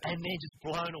impressed with that. And then just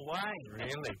blown away.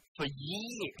 Really? For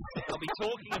years. I'll be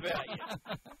talking about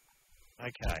you.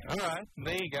 Okay. All right.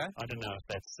 There you go. I don't know if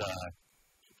that's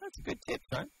a good tip,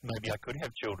 though. Maybe I could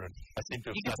have children. I seem to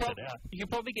have sussed it out. You could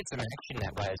probably get some action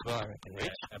that way as well, I reckon, Rich.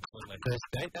 Yeah, absolutely. First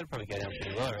date, that'd probably go down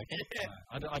pretty well, I reckon.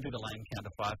 I do the lane count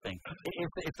to 5 thing.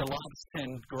 If the lights turn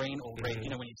green or red,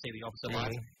 you know when you see the opposite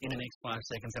light, in the next 5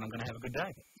 seconds, then I'm going to have a good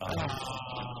day. I'm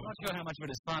not sure how much of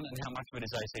it is fun and how much of it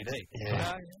is OCD.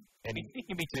 Yeah. And it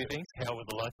can be two things. How were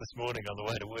the lights this morning on the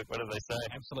way to work? What do they say?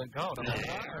 Absolute gold. All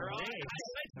right.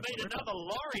 Let's meet another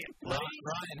laureate, please.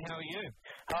 Ryan, how are you?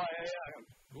 Hi, I am.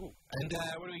 Ooh. And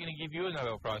what are we going to give you a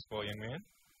Nobel Prize for, young man?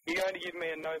 You're going to give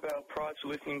me a Nobel Prize for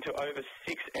listening to over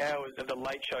 6 hours of the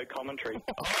Late Show commentary.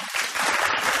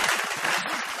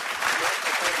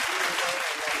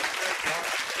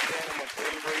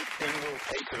 Every single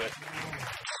piece of it.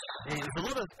 Yeah, there's a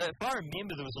lot of, if I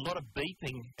remember, there was a lot of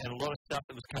beeping and a lot of stuff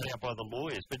that was cut out by the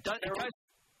lawyers. But there are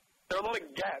a lot of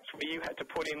gaps where you had to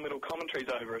put in little commentaries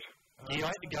over it. Yeah,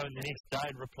 I had to go in the next day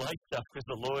and replace stuff because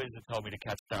the lawyers had told me to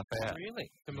cut stuff out. Really?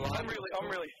 I'm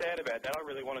really sad about that. I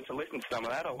really wanted to listen to some of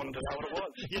that. I wanted to know what it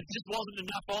was. It just wasn't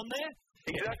enough on there?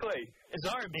 Exactly. As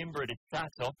I remember it, it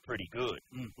starts off pretty good.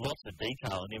 Lots of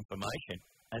detail and information.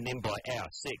 And then by hour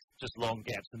 6, just long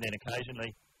gaps. And then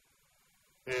occasionally,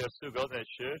 yeah, I've still got that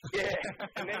shirt. Yeah,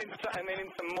 and then in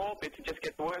some more bits, it just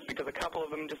gets worse because a couple of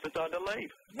them just decide to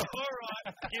leave. All right,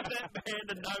 give that man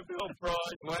a Nobel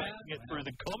Prize for making it through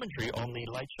the commentary on the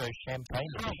Late Show Champagne.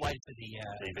 I can't wait for the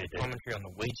DVD. Commentary on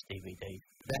the Weeds DVD.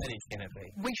 That is going to be.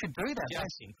 We should do that.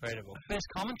 That's incredible. Best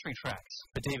commentary tracks.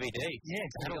 The DVD. Yeah,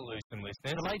 that'll lose some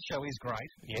listeners. The Late Show is great.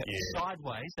 Yep. Yeah.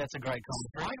 Sideways, that's a great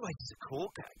commentary. Sideways is a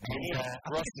corker.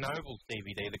 And Ross Noble's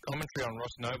DVD, the commentary on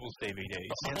Ross Noble's DVD.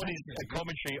 What is the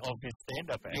commentary of his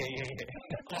stand-up act?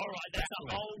 Yeah. All right, that's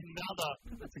a whole nother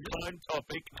phone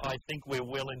topic. I think we're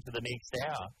well into the next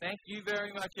hour. Thank you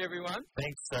very much, everyone.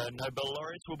 Thanks, Nobel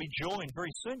laureates. Will be joined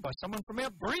very soon by someone from our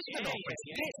Brisbane office.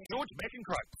 Yes, George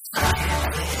McEncroe.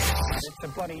 It's a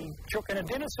bloody chook in a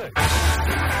dinner suit.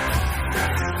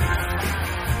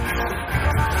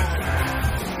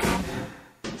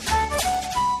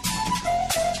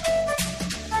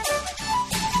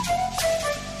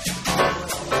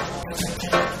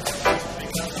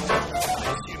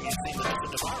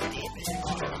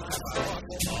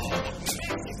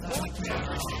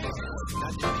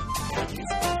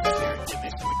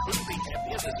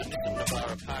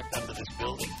 Parked under this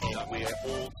building, and we're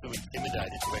all too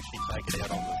intimidated to actually take it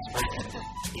out on the street.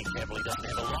 He carefully doesn't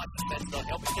have a license. That's not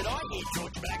helping. Did I hear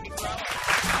George McEncroe?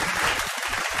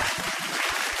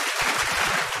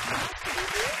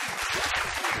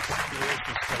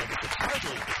 She's telling us a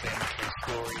totally defamatory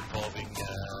story involving the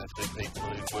people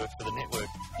who work for the network.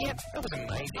 Yep. That was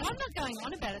amazing. I'm not going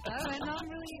on about it though, and I'm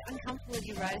really uncomfortable with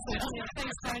you raising it.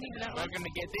 Thanks, Tony, for that one. Welcome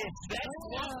to Get This. That's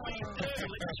what we do.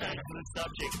 Let's change the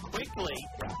subject quickly.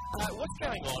 What's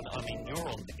going on? I mean, you're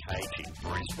on the cage in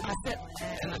Brisbane. I certainly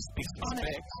am. And the Spicks and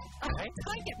Specs.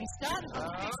 Don't get me started on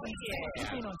Spicks.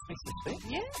 You've been on Spicks and Specs?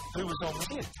 Yeah. Who was on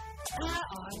with you?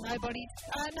 Nobody.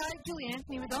 No, Julie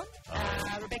Anthony was on.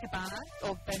 Rebecca Barnard,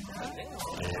 or Bernard.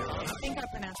 I think I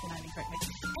pronounced her name incorrectly.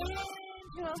 And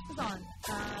who else was on?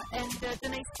 And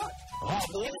Denise Scott. Oh,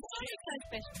 well, it was so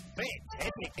special.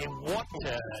 Fantastic. And what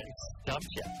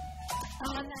stumped you?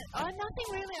 Nothing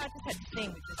really. I just had to sing,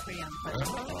 which was pretty unpleasant.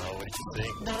 Oh, what did you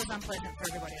sing? Not as unpleasant for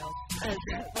everybody else as it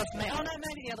was for me. Oh, no,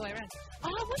 maybe the other way around. Oh,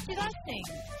 what did I sing?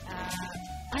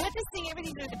 I had to sing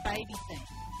everything to do with the baby thing.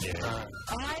 Yeah.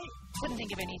 I couldn't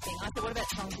think of anything. I said, what about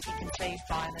songs that you conceived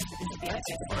by? And they said, this is the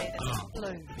OCC, that's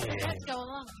blue. Yeah. Let's go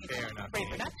along. Fair enough.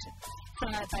 Reproduction. So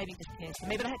Baby Just Cares for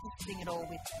Me, but I had to sing it all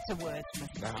to words.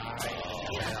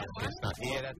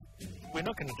 We're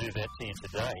not going to do that to you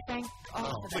today.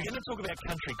 We're going to talk about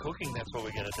country cooking. That's what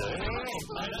we're going to do.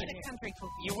 Country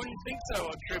cooking. You wouldn't think so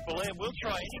on Triple M. We'll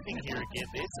try anything here at Get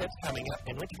This. That's coming up.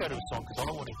 And let's go to a song because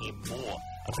I want to hear more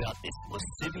about this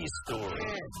lascivious story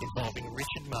involving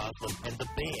Richard Marsland and the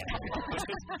bear.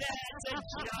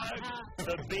 That's a joke.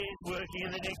 The bear's working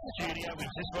in the next studio. We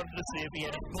just wanted to see if he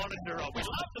had his monitor on. We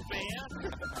love the bear. And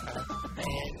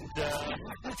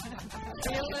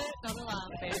feel it, not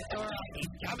alarm bear. All right.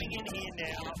 He's coming in here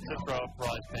now to throw a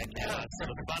prize back now. So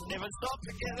the fun never stops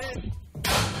again.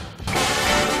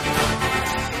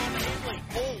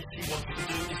 All she wants to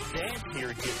do is dance here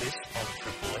and Get This on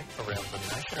Triple M around the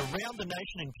nation. Around the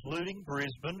nation, including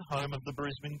Brisbane, home of the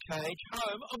Brisbane Cage,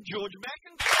 home of George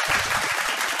McEncroe.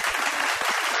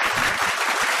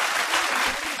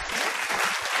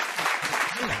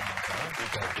 We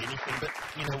don't do anything, but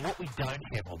you know what we don't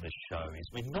have on this show is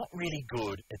we're not really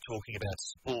good at talking about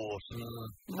sport.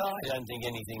 No, I don't think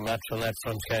anything much on that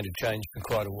front's going to change for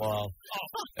quite a while.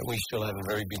 And we still have a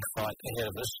very big fight ahead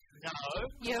of us. No.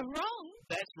 You're wrong.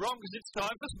 That's wrong because it's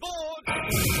time for sport.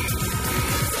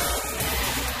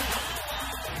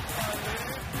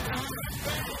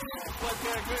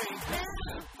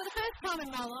 For the first time in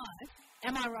my life,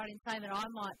 am I right in saying that I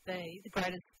might be the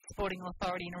greatest sporting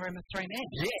authority in a room of three men?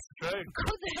 Yes, true.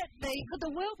 Could that be? Could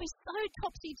the world be so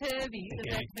topsy-turvy that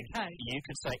that's the case? You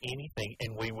could say anything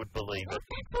and we would believe it.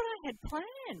 That's what I had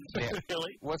planned. Yeah.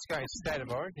 Really? What's going to State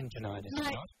of Origin tonight, is it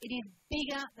Mate, not? it is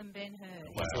bigger than Ben Hur.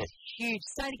 Wow. It's huge.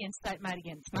 State against state, mate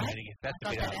against mate. Mate against. That's a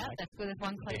Got bit that hard, out. mate. That's good as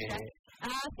one cliche. Yeah.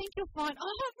 I think you'll find, I've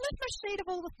left my sheet of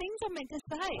all the things I meant to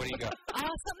say. What do you got?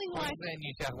 Something like Queensland,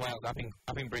 New South Wales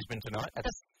up in Brisbane tonight.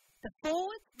 the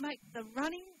forwards make the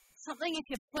running, something if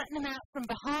you flatten them out from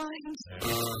behind.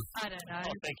 I don't know.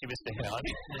 Oh, thank you, Mr. Howard.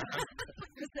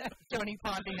 Johnny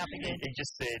piping up again. He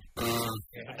just said, for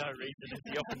no reason, as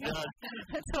he often does.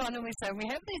 That's what I normally say when we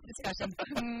have these discussions.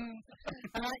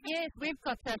 Yes, we've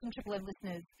got some Triple M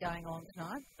listeners going on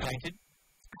tonight. Painted.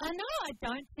 No, I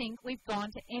don't think we've gone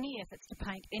to any efforts to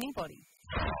paint anybody.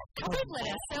 We've let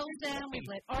ourselves down, we've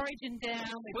let Origin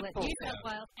down, we've let New South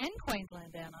Wales and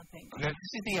Queensland down, I think. Now,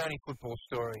 this is the only football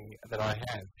story that I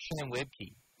have. Shane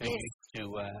Webke, who used to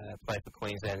play for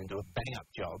Queensland and do a bang-up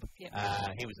job. Yep.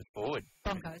 He was a forward.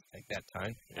 Broncos. Take that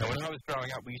tone. Now, when I was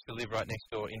growing up, we used to live right next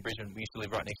door in Brisbane. We used to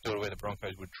live right next door to where the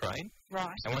Broncos would train.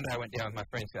 Right. And one day I went down with my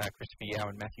friends, Christopher Yao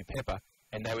and Matthew Pepper,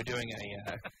 and they were doing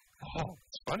a...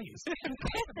 it's funny, isn't it?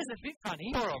 It's a bit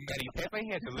funny. Poor old Matty Pepper,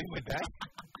 he had to live with that.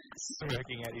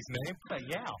 Smirking at his name. So,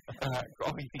 Yao.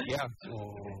 You think Yao.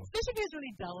 Especially if he was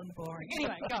really dull and boring.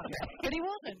 Anyway, go on. But he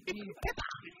wasn't. Of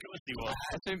course he was.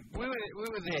 So we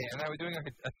were there, and they were doing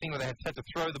a thing where they had to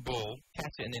throw the ball,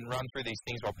 catch it, and then run through these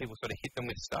things while people sort of hit them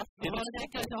with stuff. A lot of that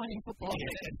goes on in football.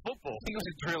 Yeah, in football. I think it was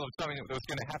a drill of something that was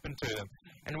going to happen to them.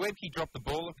 And Webke dropped the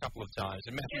ball a couple of times,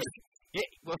 and Matthew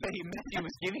Matthew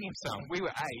was giving him some. We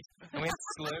were 8, and we had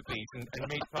Slurpees and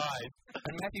meat pies,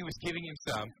 and Matthew was giving him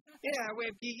some. Yeah,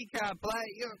 Webke, you can't play.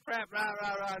 You're crap, rah,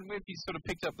 rah, rah. And Webke sort of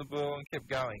picked up the ball and kept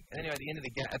going. And anyway, at the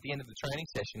end of the training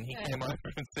session, he came over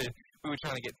and said, we were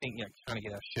trying to get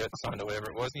our shirts signed or whatever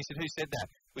it was. And he said, who said that?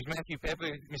 It was Matthew Pepper,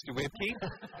 Mr. Webke.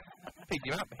 Picked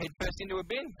him up, head first into a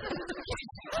bin.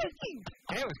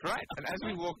 Yeah, it was great. And as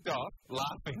we walked off,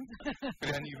 laughing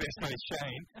with our new best mate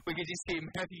Shane, we could just hear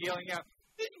Matthew yelling out,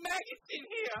 "There's maggots in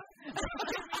here!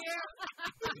 Get me out!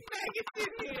 There's maggots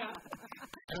in here!"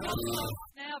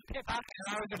 Now, Pepper. And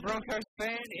I was a Broncos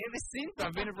fan ever since.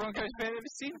 I've been a Broncos fan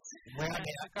ever since. Wow.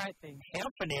 That's a great thing. How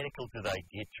fanatical do they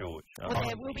get, George? Well,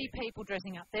 there will be people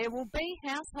dressing up. There will be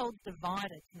households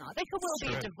divided tonight. There could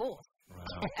well be a divorce.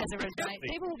 Wow. As a result,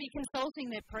 people will be consulting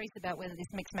their priest about whether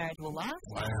this mixed marriage will last.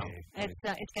 Wow.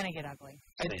 It's going to get ugly.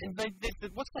 And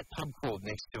what's that pub called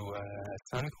next to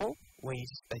Suncorp? Where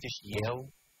they just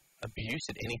yell abuse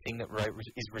at anything that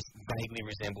vaguely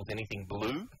resembles anything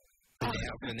blue for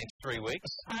the next 3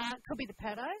 weeks? Could be the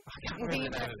Paddo. I can't remember the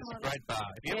name of it. It's a great bar.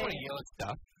 If you ever want to yell at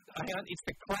stuff, it's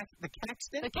the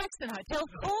Caxton? The Caxton Hotel,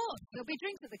 of course. There'll be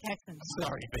drinks at the Caxton.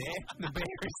 Sorry, Bear. The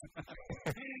Bear is...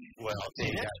 Well,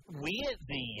 that's where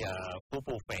the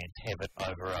football fans have it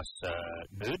over us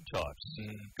nerd types,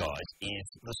 guys, is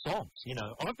the songs. You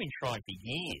know, I've been trying for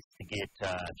years to get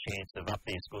a chance of Up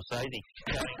There Scorsese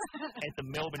going at the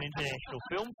Melbourne International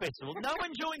Film Festival. No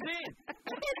one joins in.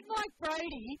 It's like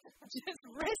Brady just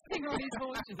resting on his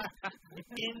horses.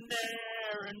 In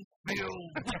there and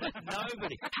film.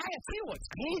 Nobody. Hey, I tell you what's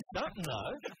here's something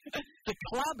though. The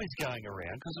club is going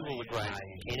around because of all the great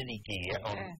Kennedy gear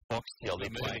on Foxtel.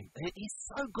 They're playing. It's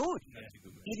so good.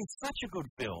 It is such a good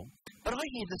film. But I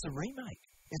hear there's a remake.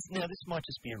 Now, this might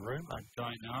just be a rumour. I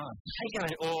don't know. Hey,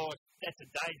 that's a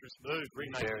dangerous move.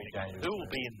 Remake. Very dangerous. Who will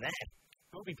be in that?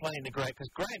 Who will be playing the great? Because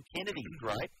Graham Kennedy's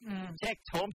great. Jack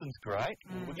Thompson's great.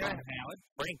 We're going Howard.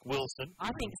 Frank Wilson.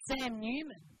 I think Sam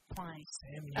Newman plays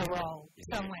a role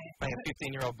somewhere. Playing a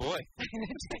 15-year-old boy.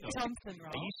 Jack Thompson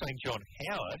role. Are you saying John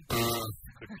Howard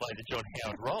could play the John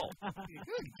Howard role?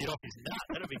 Get off his nut.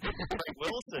 That'll be good for Frank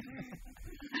Wilson.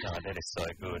 No, that is so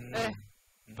good.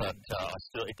 But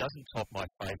it doesn't top my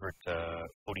favourite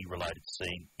footy-related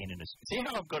scene in an. See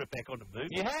how I've got it back on the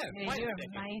movie? You have. Yeah, you're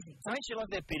amazing. Don't you love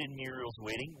that bit in Muriel's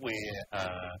wedding where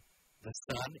the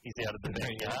son is out of the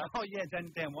backyard? Oh, yeah,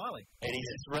 Dan Wiley. And he's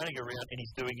just running around and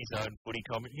he's doing his own footy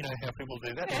comment. You know how people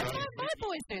do that? Yeah, my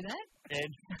boys do that.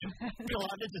 And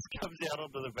Yolanda just comes out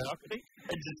onto the balcony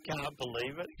and just can't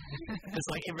believe it. It's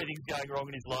like everything's going wrong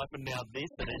in his life and now this,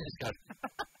 and then just goes,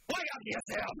 wake up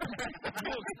yourself!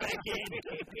 Walk back in.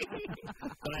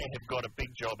 They have got a big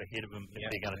job ahead of them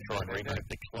if they're going to try and remake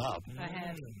the club. I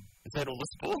have. Is that all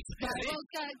the sports? Go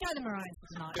to Maroons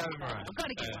tonight. Go to Maroons. I've got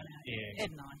to get one out. Yeah. Ed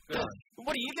and I. Good.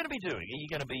 What are you going to be doing? Are you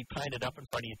going to be painted up in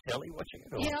front of your telly watching it?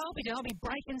 Or? Yeah, I'll be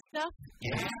breaking stuff.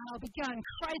 Yeah. I'll be going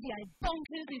crazy.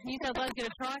 Bonkers if New South Wales get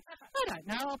a try. I don't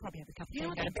know. I'll probably have a couple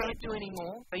of They don't do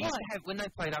anymore. They used to have, when they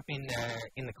played up in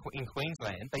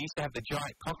Queensland, they used to have the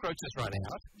giant cockroaches run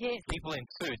out. Yes. People in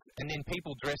suits, and then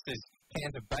people dressed as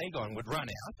cans of Baygon would run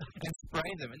out and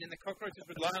spray them, and then the cockroaches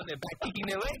would lie on their back kicking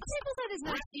their legs. People say there's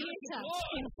no theatre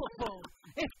in football.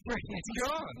 It's brilliant. It's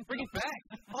gone. Bring it back.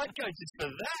 I'd go just for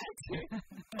that.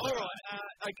 All right.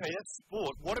 Okay, that's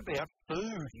sport. What about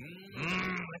food?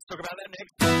 Let's talk about that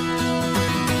next.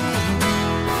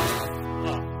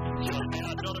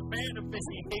 I'm not a fan of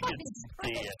Missy Higgins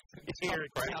there. It's here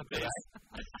at Crowd Base.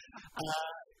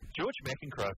 George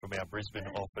McEncroe from our Brisbane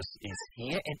office is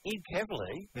here, and Ed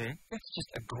Cavalier, that's just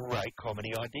a great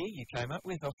comedy idea you came up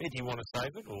with. Do you want to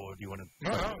save it, or do you want to...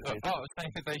 No, I was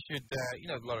saying that they should,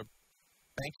 a lot of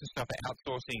banks and stuff are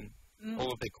outsourcing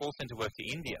all of their call centre work to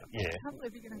India. Yeah.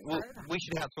 We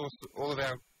should outsource all of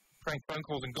our prank phone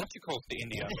calls and gotcha calls to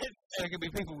India. So it could be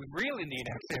people with real Indian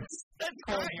accents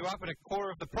calling you up at a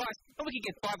quarter of the price, and we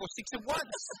could get 5 or 6 at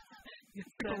once.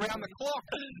 Around the clock.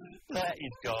 That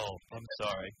is gold. I'm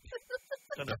sorry.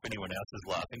 I don't know if anyone else is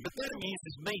laughing, but that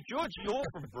amuses me. George, you're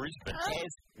from Brisbane.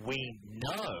 As we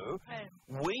know,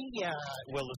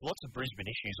 there's lots of Brisbane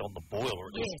issues on the boil, or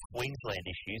at least Queensland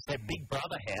issues. That Big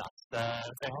Brother house, that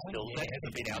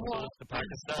hasn't been outsourced to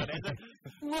Pakistan, has it?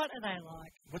 What are they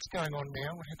like? What's going on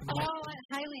now? What happened?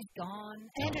 Hayley's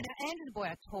gone. Andrew the boy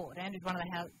I taught. Andrew's one of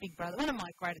the Big Brother, one of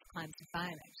my greatest claims to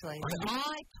fame, actually.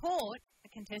 I taught a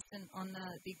contestant on the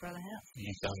Big Brother house.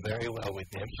 You've done very well with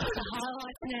them. The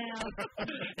highlights now.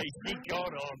 He's got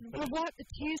on. I wiped the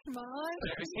tears from my eyes.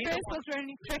 First was wearing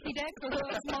his trekkie decks. I thought,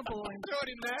 that's my boy. I taught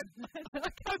him that.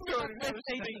 I taught him that.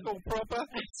 He's all proper.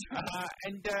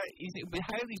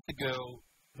 Hayley's the girl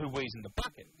who wheezes in the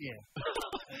bucket. Yeah.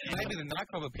 Maybe the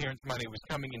nightclub appearance money was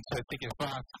coming in so thick and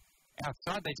fast.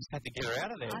 Outside, they just had to get her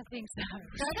out of there. I think so.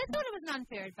 So they thought it was an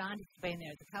unfair advantage to being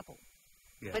there as a couple.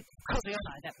 Yeah. But because we all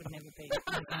know that would never be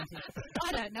an advantage.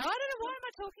 I don't know. Why am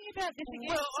I talking about this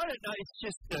again? Well, I don't know. It's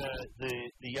just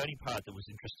the only part that was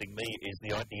interesting me is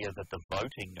the idea that the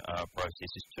voting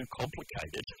process is too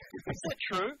complicated. Is that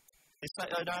true?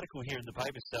 There's an article here in the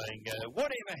paper saying,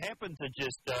 whatever happened to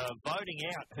just voting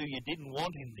out who you didn't want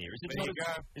in there? Is it there you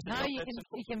go. No,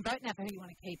 you can vote now for who you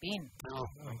want to keep in. Oh,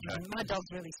 okay. My dog's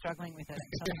really struggling with it.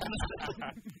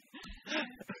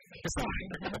 Sorry.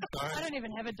 I don't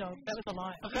even have a dog. That was a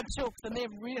lie. I've got chooks, and they're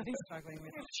really struggling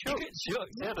with it.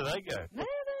 Chooks? How do they go?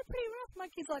 They're pretty rough. My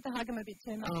kids like to hug them a bit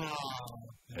too much. Oh.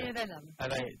 Yeah, they love them.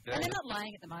 And they're not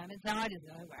laying at the moment. No, I just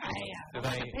know. I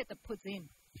like a pet that puts in.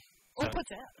 Or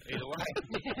puts out. Either way.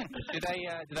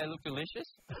 Do they look delicious?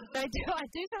 They do. I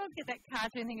do sometimes get that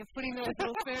cartoon thing of putting those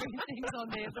little furry things on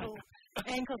their little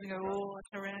ankles and go,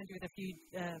 surround you with a few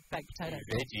baked potatoes.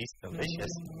 Veggies,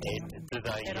 delicious. And do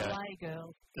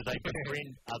they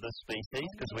befriend other species?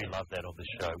 Because we love that on the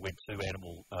show when two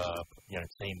animal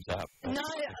teams up. No,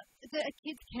 do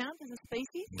kids count as a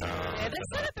species? No. Yeah, they've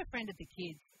sort of befriended the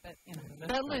kids, but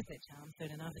they'll lose their charm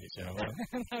soon enough.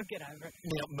 They'll get over it.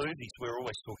 Now, movies. We're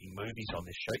always talking movies on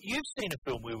this show. You've seen a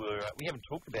film we haven't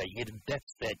talked about yet, and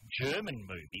that's that German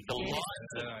movie, The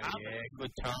Lions of Yeah,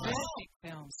 good time.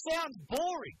 Film. Sounds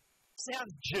boring.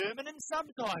 Sounds German and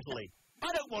subtitly.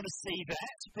 I don't want to see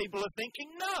that. People are thinking,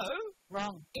 no.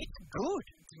 Wrong. It's good.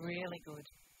 It's really good.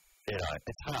 You know,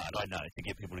 it's hard, I know, to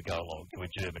get people to go along to a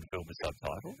German film with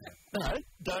subtitles. No,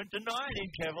 don't deny it,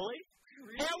 Cavalier.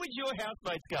 How would your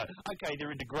housemates go? Okay,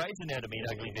 they're into Grey's Anatomy and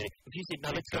Ugly Betty. If you said, no,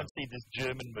 let's go and see this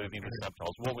German movie with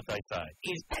subtitles, what would they say?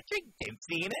 Is Patrick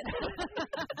Dempsey in it?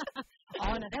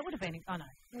 Oh, no, that would have been... Oh, no.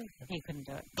 He couldn't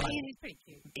do it. But he's pretty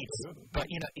cute. But,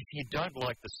 you know, if you don't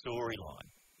like the storyline,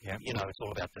 you know, it's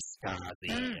all about the Stasi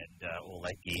and all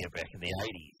that gear back in the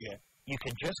 80s. Yeah. You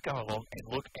can just go along and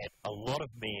look at a lot of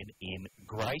men in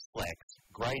grey slacks,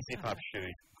 grey zip-up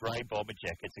shoes, grey bomber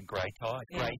jackets and grey ties,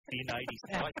 grey thin 80s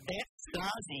ties. That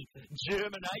Stasi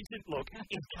German agent look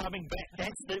is coming back.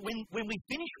 That's when we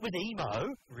finish with emo,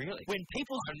 really, when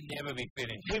people's I'll never be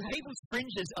finished. When people's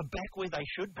fringes are back where they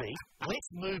should be, let's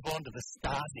move on to the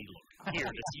Stasi look here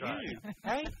in Australia.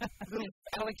 Hey, little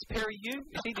Alex Perry,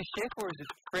 is he the chef or is it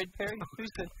Fred Perry?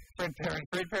 Who's the Fred Perry?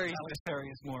 Fred Perry. Alex Perry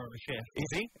is more of a chef.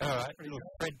 Is he? All right.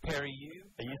 Fred Perry,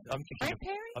 I'm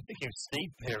thinking of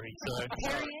Steve Perry. So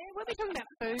Perry, what are we talking about?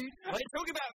 Food? We're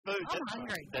talking about food. I'm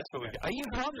hungry. That's what we're doing.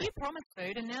 You promised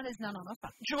food and now there's none on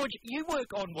offer. George, you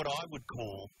work on what I would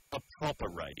call a proper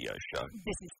radio show.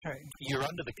 This is true. You're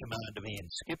under the command of Ian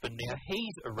Skipper. Now,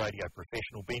 he's a radio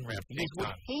professional, been around for years.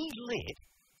 Would he let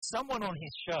someone on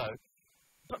his show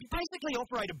basically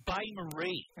operate a Bay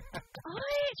Marie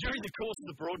during the course of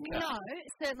the broadcast? No,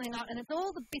 certainly not. And it's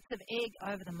all the bits of egg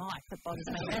over the mic that bothers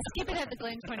me. Now, Skip would have the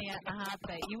Glen 20 out in a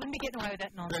heartbeat. You wouldn't be getting away with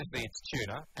that nonsense. Firstly, it's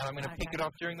tuna, and I'm going to pick it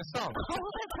off during the song. Oh,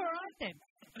 that's all right then.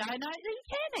 No, you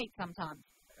can eat sometimes.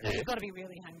 Yeah. You've got to be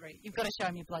really hungry. You've got to show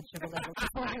them your blood sugar levels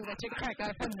before you let you crack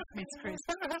open the Smith's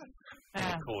Crisp.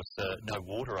 And of course, no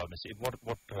water, I'm assuming.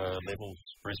 What level's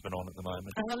Brisbane on at the moment?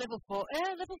 Level 4.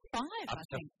 Level 5, Up I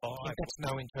think. to 5. That's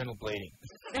no internal bleeding.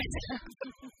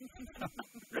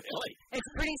 Really?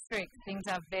 It's pretty strict. Things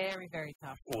are very, very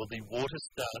tough. Or the water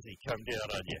Stasi come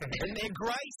down on you. And they're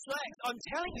grey slacks. I'm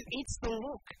telling you, it's the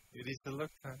look. It is the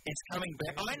look, huh? It's coming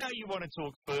back. I know you want to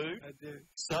talk food. I do.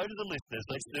 So do the listeners.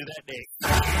 Let's do that next.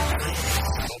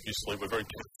 Obviously, we're very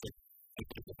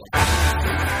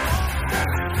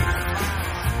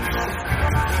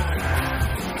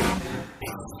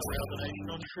Around the nation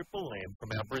on Triple M from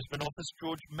our Brisbane office,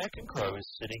 George McEncroe is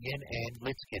sitting in, and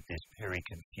let's get this Perry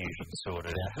confusion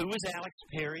sorted out. Who is Alex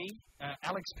Perry?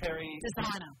 Alex Perry,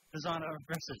 designer of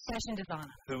dresses, fashion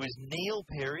designer. Who is Neil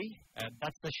Perry?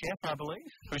 That's the chef, I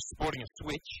believe, who's sporting a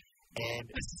switch.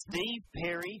 And Steve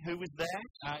Perry, who was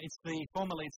that? It's the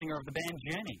former lead singer of the band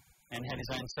Journey, and had his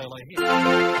own solo hit.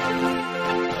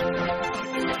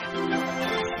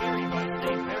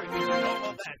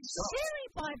 Sherry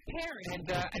by Perry.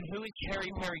 And who is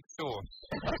Cherry Perry Sauce?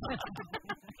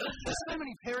 There's so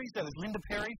many Perrys though. There's Linda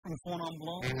Perry from Four Non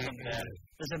Blondes.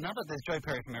 There's Joe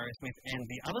Perry from Aerosmith, and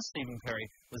the other Stephen Perry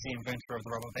was the inventor of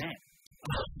the rubber band.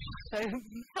 So,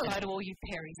 hello to all you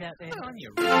Perrys out there. Good on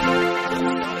you. You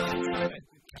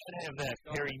have that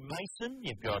Perry Mason.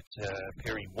 You've got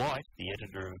Perry White, the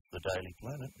editor of the Daily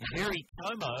Planet. Perry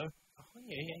Como. Oh,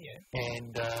 yeah.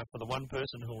 And for the one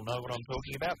person who will know what I'm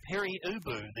talking about, Perry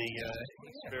Ubu, the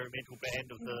experimental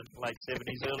band of the late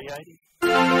 70s, early 80s.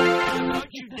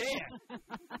 Don't you dare!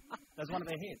 That's one of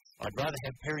their hits. I'd rather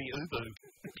have Perry Ubu.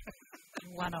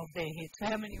 One of their hits.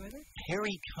 How many were there?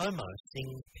 Perry Como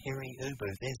sings Perry Ubu.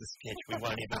 There's a sketch we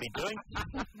won't ever be doing.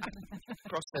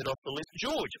 Cross that off the list.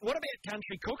 George, what about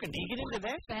country cooking? Do you get into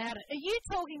that? About it. Are you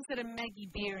talking sort of Maggie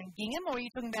Beer and Gingham, or are you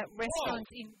talking about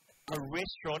restaurants in... A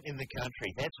restaurant in the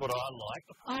country. That's what I like.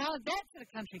 Oh, that's sort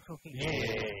of country cooking.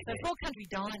 Yeah. So for country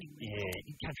dining. Yeah,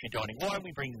 country dining. Why are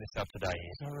we bringing this up today?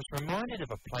 I was reminded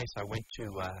of a place I went to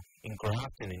in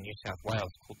Grafton in New South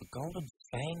Wales called the Golden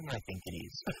Fang, I think it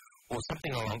is. Or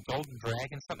something along Golden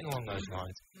Dragon, something along those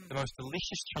lines. The most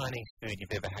delicious Chinese food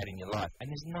you've ever had in your life. And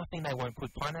there's nothing they won't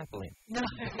put pineapple in. No.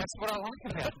 That's what I like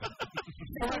about it.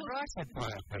 Fried rice had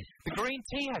pineapple in it. The green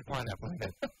tea had pineapple in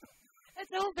it.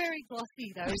 It's all very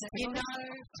glossy, though. You know,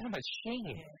 so much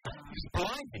sheen. It's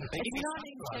blinding. It's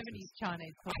 1970s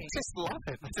Chinese cooking. I just love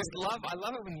it. I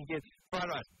love it when you get fried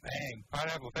rice, bang,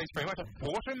 pineapple, thanks very much.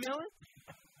 Watermelon?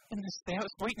 And the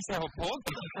sweet and sour pork,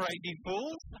 crazy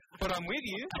fools. But I'm with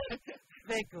you.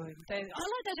 They're good. I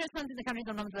like those restaurants in the country.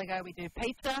 Sometimes they go, we do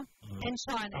pizza and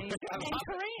Chinese and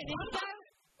Korean. And you go,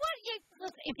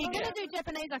 look, if you're going to do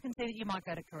Japanese, I can see that you might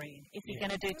go to Korean. If you're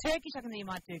going to do Turkish, I can see you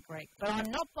might do Greek. But I'm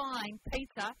not buying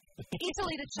pizza,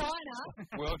 Italy to China,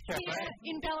 here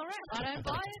in Ballarat. I don't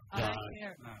buy it. I don't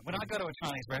care. No. When I go to a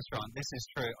Chinese restaurant, this is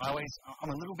true. I'm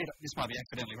a little bit, this might be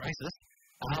accidentally racist.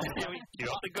 Get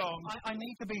off the gong. I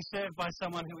need to be served by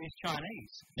someone who is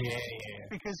Chinese. Yeah.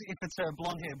 Because if it's a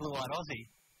blonde-haired, blue-eyed Aussie,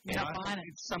 You're not buying it.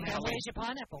 Somehow Where's your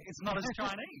pineapple? it's not as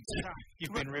Chinese.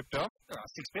 You've been ripped off. There are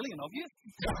 6 billion of you.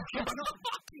 We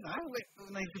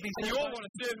need to be. And you all want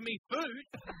to serve me food?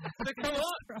 So come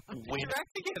on, we're back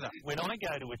together. When I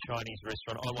go to a Chinese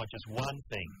restaurant, I want just one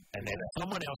thing, and then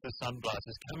someone else's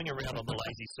sunglasses coming around on the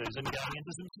Lazy Susan going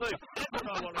into some soup. That's what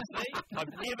I want to see.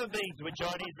 I've never been to a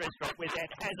Chinese restaurant where that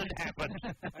hasn't happened.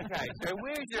 Okay, so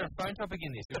where is there a phone topic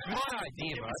in this? It's my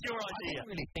idea, It bro. was your I idea. didn't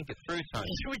really think it through, Tony.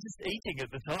 You were just eating at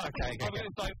the time. Okay. I was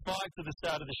like 5 to the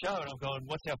start of the show, and I'm going,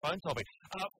 what's our phone topic?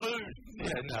 Food.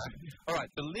 Yeah, no. All right,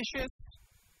 delicious.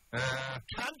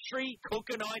 Country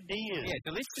cooking ideas. Yeah,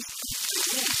 delicious.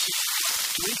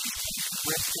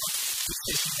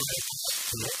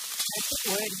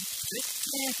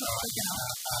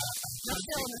 Not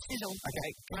still on the sizzle. Okay,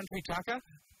 country tucker.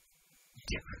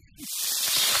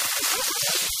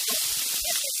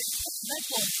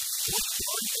 That's one.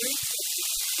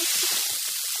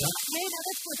 Yeah, no,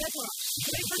 that's good. That's all right.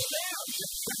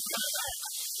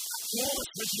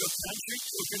 With your country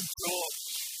cooking talk.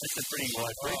 That's a pretty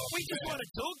wide break. We just want to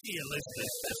talk to you,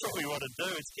 listeners. That's what we want to do.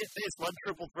 Is get this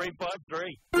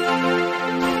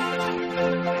 13353.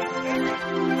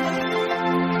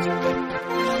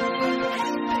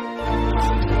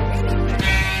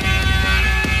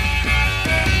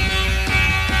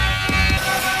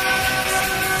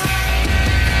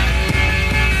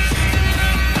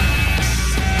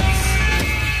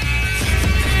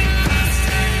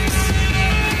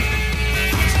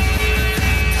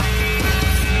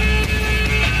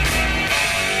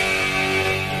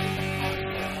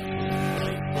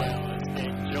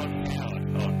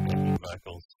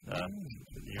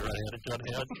 You ready to John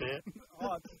Howard chair? You're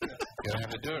going to have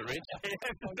to do it, Rich. You have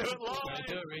to do it live.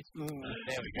 Do it, Rich. There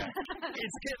we go.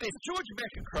 It's get this. George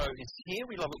McEncroe is here.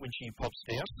 We love it when she pops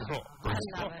down. I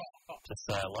love it. To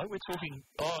say hello. We're talking.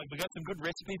 We've got some good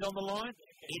recipes on the line.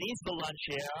 It is the lunch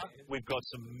hour. We've got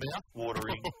some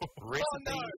mouth-watering recipes.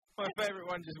 Oh, no. My favourite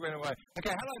one just went away.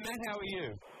 Okay, hello, Matt. How are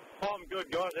you? I'm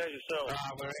good, guys. How's yourself?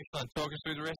 We're excellent. Talk us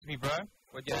through the recipe, bro.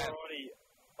 What'd you have? Alrighty.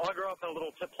 I grew up in a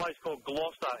little place called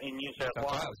Gloucester in New South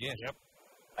Wales. Yeah. Yep.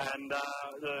 And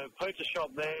the pizza shop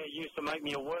there used to make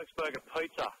me a Worksburger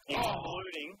pizza,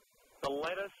 including the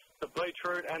lettuce, the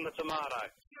beetroot, and the tomato.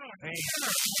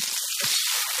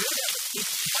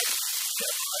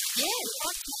 Yeah,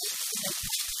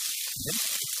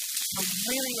 I'm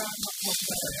really not talking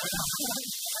about it.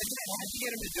 How'd you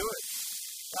get him to do it?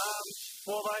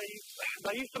 Well,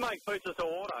 they used to make pizzas to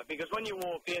order because when you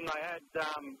walked in, they had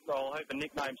I'll hope a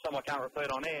nickname some I can't repeat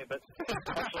on air, but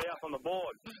actually up on the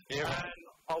board. Yeah. And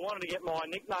I wanted to get my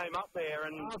nickname up there,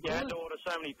 and you had to order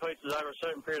so many pizzas over a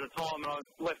certain period of time, and I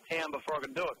left town before I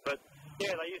could do it. But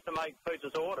yeah, they used to make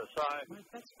pizzas to order. So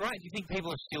That's great. Do you think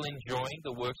people are still enjoying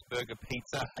the Worksburger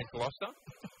pizza at Gloucester?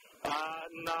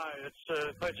 no, it's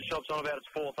pizza shop's on about its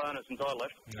 4th owner since I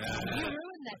left. You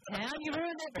ruined that town. You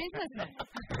ruined that business, man.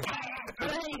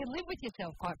 You can live with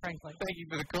yourself, quite frankly. Thank you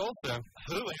for the call, sir.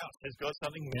 Who else has got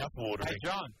something mouth-watering? Hey,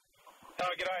 John. Oh,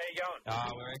 g'day, how you going?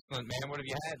 We're excellent, man. What have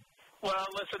you had? Well,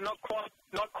 listen, not quite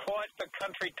the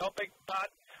country topic, but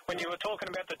when you were talking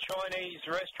about the Chinese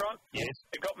restaurant, Yes.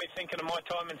 it got me thinking of my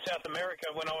time in South America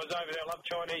when I was over there. I love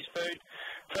Chinese food.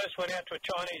 First went out to a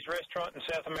Chinese restaurant in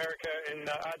South America in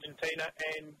Argentina,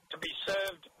 and to be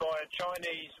served by a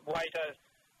Chinese waiter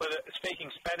speaking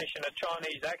Spanish in a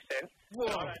Chinese accent.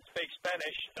 And I don't speak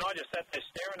Spanish, and I just sat there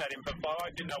staring at him for 5. I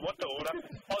didn't know what to order.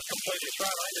 I was completely thrown.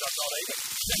 I ended up not eating.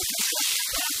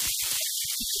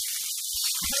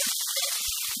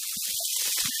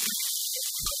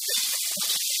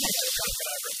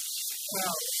 Well,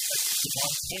 I'm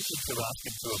tempted to ask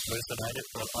him to impersonate it,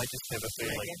 but I just have a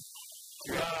feeling.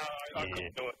 No, I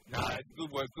couldn't do it. No,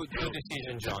 good work. Good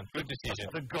decision, John. Good decision.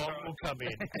 The gong will come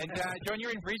in. And, John,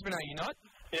 you're in Brisbane, are you not?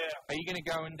 Yeah. Are you going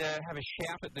to go and have a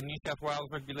shout at the New South Wales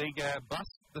Rugby League bus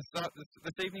this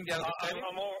evening down at the stadium?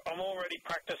 I'm already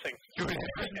practicing. Good.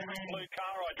 Every blue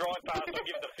car I drive past, I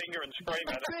give the finger and scream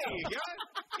at it. There you go.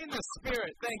 In the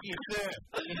spirit. Thank you, sir.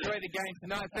 Enjoy the game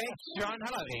tonight. Thanks, John.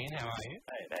 Hello, Ian. How are you?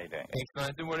 Hey, how you doing?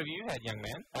 Excellent. And what have you had, young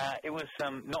man? It was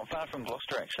not far from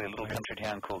Gloucester, actually, a little country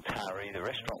town called Taree. The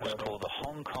restaurant was called the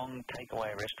Hong Kong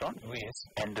Takeaway Restaurant. Oh, yes.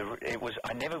 And I was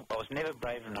never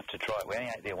brave enough to try it. We only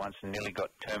ate there once and nearly got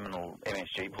terminal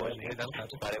MSG poisoning.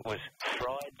 But it was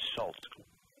fried salt.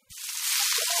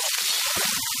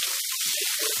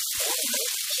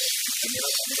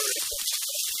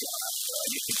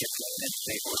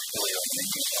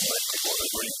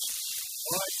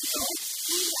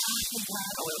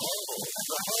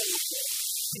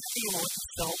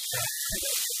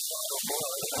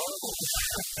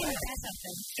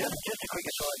 Just a quick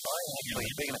aside, I actually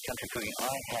speaking of country cooking,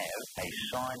 I have a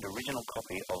signed original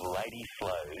copy of Lady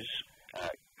Flo's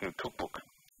cookbook.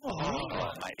 Oh,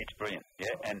 mate, it's brilliant.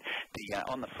 Yeah, and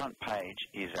the on the front page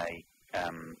is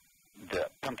the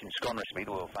pumpkin scone recipe,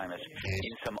 the world famous,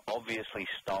 in some obviously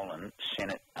stolen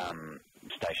Senate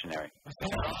stationery.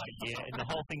 Yeah, and the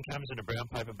whole thing comes in a brown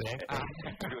paper bag.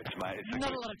 Good, mate.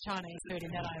 Not a lot of Chinese food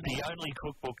in that, I mean. The only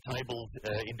cookbook tabled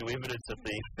into evidence at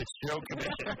the Fitzgerald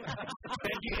Commission.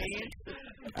 Thank you, Ian.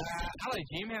 Hello,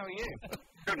 Jim. How are you?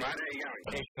 Good, mate. How you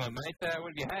going? Excellent, mate. What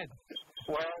have you had?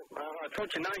 Well, I thought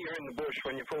you know you're in the bush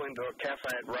when you pull into a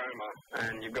cafe at Roma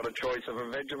and you've got a choice of a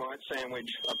Vegemite sandwich,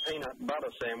 a peanut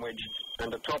butter sandwich,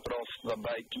 and to top it off, the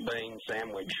baked bean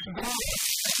sandwich.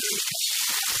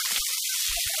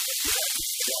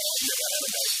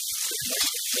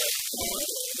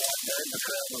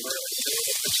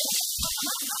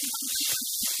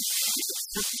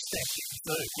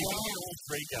 All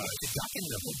three go.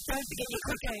 Don't forget your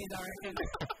cookies, I reckon.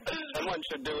 Someone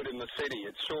should do it in the city.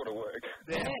 It's sure to work.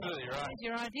 Yeah, absolutely right. That's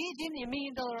your idea, Jim, your $1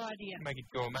 million idea. Make it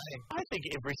gourmet. I think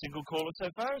every single caller so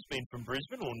far has been from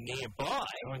Brisbane or nearby.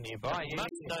 Yeah.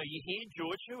 Must know you're here,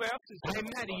 George. Who else is Hey,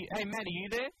 Matt, are you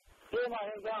there? Yeah, mate,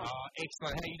 how's it going? Oh,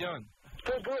 excellent. How you doing?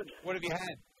 Good. What have you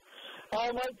had?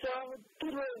 Oh, mate, it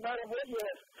didn't really matter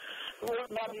what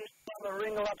money you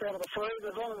wringle up out of the freezer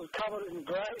as long as it's covered in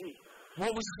gravy.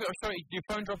 What was... Sorry, your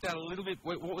phone dropped out a little bit.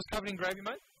 What was covered in gravy,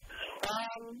 mate?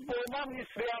 Well, Mum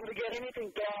used to be able to get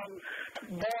anything down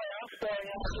by us, so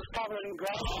just cover it in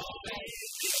gravy.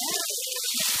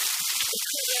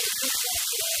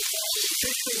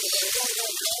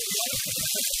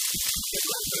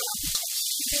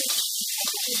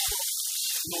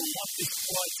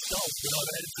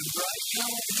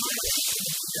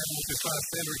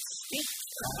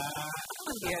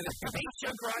 Yeah, the pizza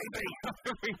gravy.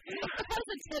 That's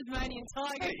a Tasmanian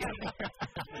tiger.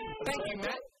 Thank you,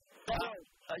 Matt.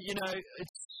 you know,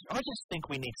 I just think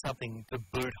we need something to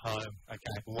boot home.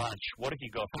 Okay, lunch. What have you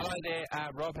got? Hello there,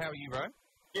 Rob. How are you, bro?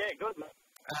 Yeah, good, mate.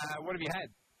 What have you had?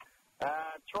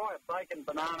 Try a bacon,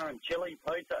 banana and chili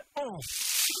pizza. Oh.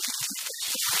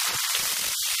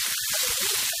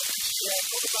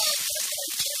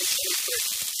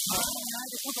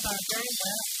 They talk about it very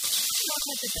well. Not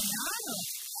with the banana.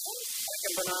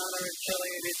 Bacon, banana and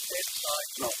chili and it's like...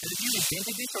 Did you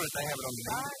invented this or did they have it on the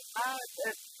menu? No,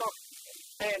 it's not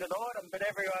standard item, but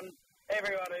everyone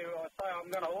who I say I'm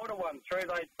going to order one through,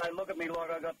 they look at me like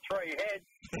I got three heads.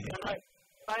 And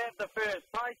they have the first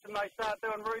taste and they start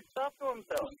doing rude stuff to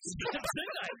themselves.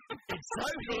 It's so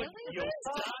good. You'll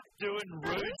start doing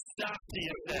rude stuff to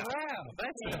yourself. Wow,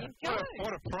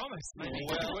 what a promise.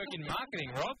 Well, work in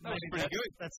marketing, Rob. That was pretty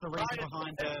good. That's the reason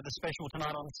behind the special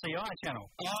tonight on the CI channel.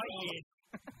 Oh, yes.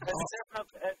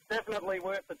 It's definitely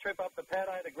worth the trip up to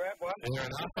Paddo to grab one.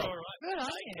 Fair enough. All right.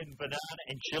 Bacon, banana,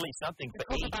 and chili, something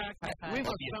for each. We've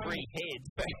got your three heads.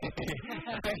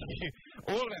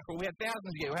 All of our we have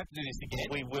thousands again. We'll have to do this again.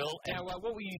 We will. Now, what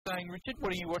were you saying, Richard?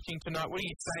 What are you watching tonight? What are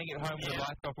you saying at home with the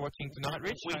lights off watching tonight,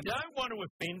 Rich? We don't want to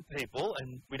offend people,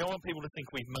 and we don't want people to think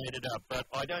we've made it up, but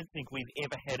I don't think we've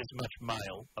ever had as much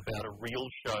mail about a real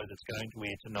show that's going to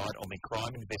air tonight on the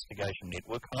Crime Investigation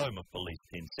Network, home of Police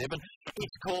 107.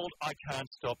 It's called I Can't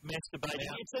Stop Masturbating.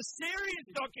 It's a serious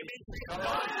documentary.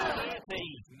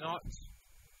 Not.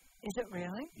 Is it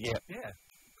really? Yeah.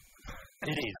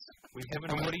 It is. We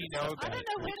haven't. And what do you know about it? I don't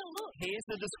know where to look. Here's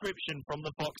the description from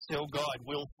the Foxtel Guide.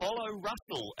 We'll follow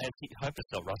Russell as he... I hope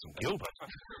it's not Russell Gilbert.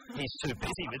 He's too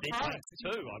busy, but there takes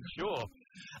two, I'm sure.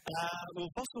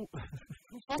 Russell.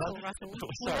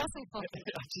 Sorry. I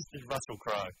just did Russell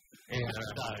Crowe.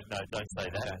 No, don't say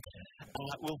that.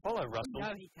 We'll follow Russell.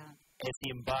 No, he can't. As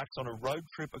he embarks on a road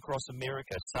trip across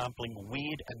America, sampling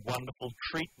weird and wonderful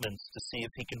treatments to see if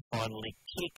he can finally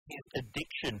kick his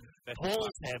addiction.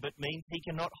 Paul's habit means he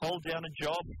cannot hold down a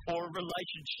job or a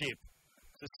relationship.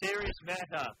 It's a serious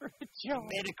matter.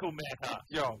 Medical matter.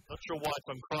 Not sure why it's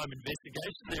on Crime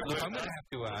Investigation. Look, I'm going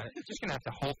to have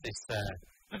to halt this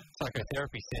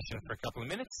psychotherapy session for a couple of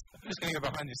minutes. I'm just going to go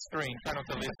behind the screen, turn off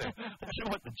the listen. I'm not sure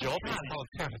what the job is. Hold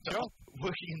down the job.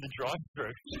 Working in the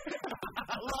drive-thru.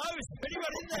 Hello, is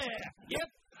anyone in there? Yep.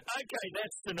 Okay,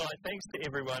 that's tonight. Thanks to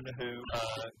everyone who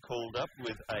called up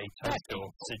with a toasty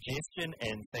suggestion,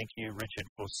 and thank you, Richard,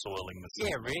 for soiling the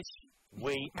system. Yeah, Rich.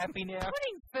 We happy now?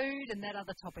 Putting food and that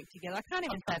other topic together, I can't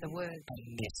even say the word.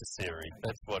 Unnecessary.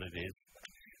 That's what it is.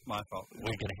 My fault.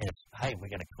 We're going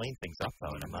to clean things up,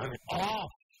 though, in a moment. Oh,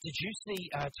 did you see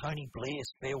Tony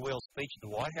Blair's farewell speech at the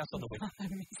White House on the weekend? I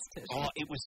missed it. Oh, it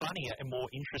was funnier and more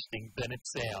interesting than it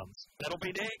sounds. That'll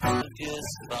be next.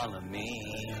 Just follow me.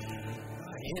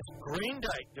 Yes, Green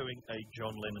Day doing a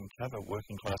John Lennon cover,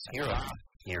 Working Class Hero.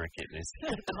 Kira get this.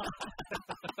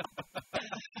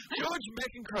 George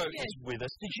McEncroe is with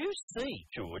us. Did you see,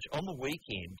 George, on the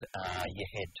weekend, you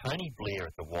had Tony Blair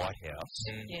at the White House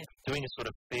doing a sort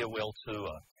of farewell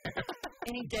tour.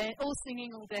 All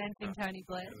singing, all dancing, Tony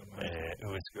Blair. It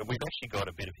was good. We've actually got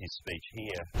a bit of his speech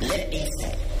here. Let me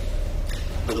say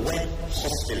that when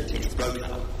hostilities broke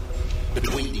out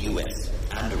between the US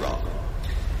and Iraq,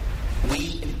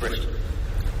 we in Britain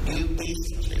knew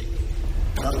basically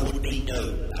that there would be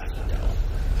no backing down,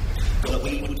 but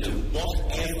we would do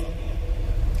whatever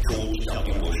George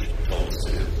W. Bush told us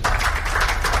to do.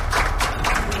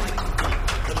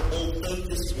 That although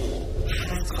this war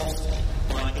has cost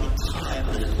my entire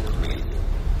political career,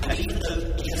 and even though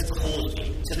it has caused me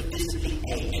to visibly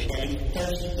age nearly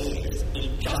 30 years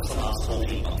in just the last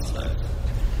 14 months alone,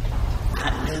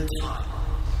 at no time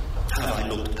have I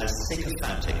looked as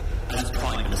sycophantic as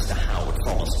Prime Minister Howard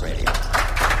from Australia.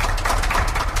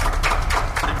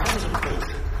 And President Bush,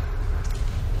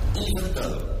 even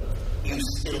though you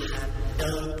still have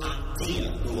no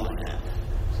idea who I am,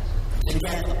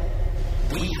 together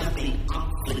we have been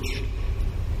unflinching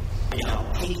in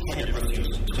our pig-headed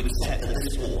refusal to accept that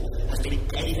this war has been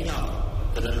anything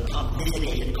other than an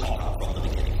unmitigated cop-out from the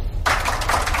beginning.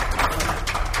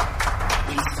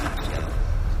 We stand together,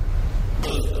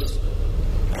 both of us,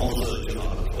 on the verge of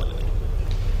unemployment.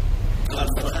 And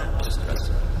for that, Mr.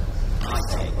 President, I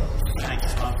say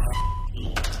thanks a lot.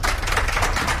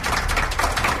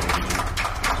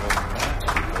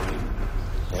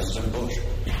 President Bush.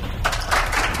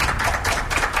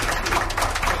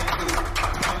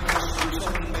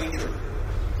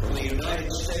 From the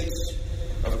United States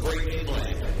of Great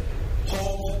England,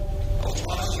 home of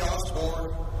Ozzy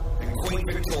Osbourne and Queen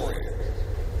Victoria,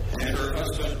 and her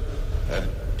husband,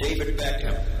 David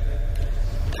Beckham.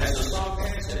 As the song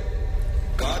ends it,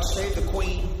 God save the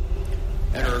Queen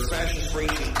and her fascist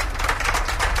regime.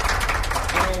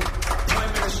 You know,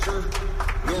 Prime Minister,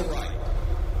 you're right.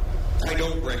 I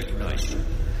don't recognize you.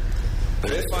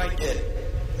 But if I did,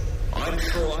 I'm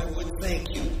sure I would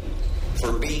thank you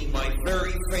for being my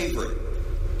very favorite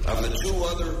of the two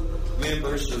other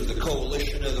members of the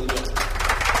Coalition of the Willing.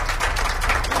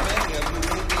 Many of you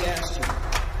may be asking,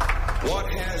 what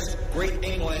has Great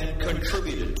England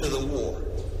contributed to the war?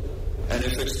 And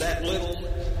if it's that little,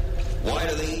 why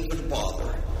do they even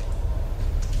bother?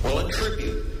 Well, in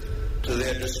tribute to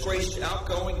their disgraced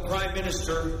outgoing Prime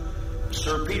Minister,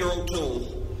 Sir Peter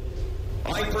O'Toole,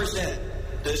 I present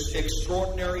this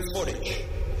extraordinary footage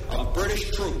of British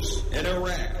troops in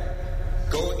Iraq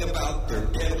going about their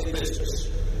daily business.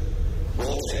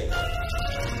 Roll tape.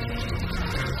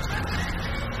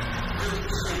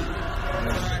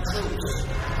 Iraq troops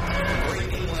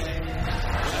breaking land,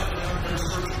 rounding up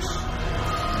insurgents,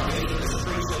 making the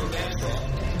streets of McEncroe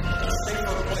a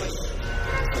safer place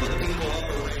for the people of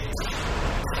Iraq.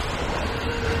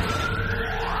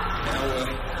 Now,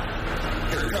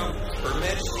 here come Her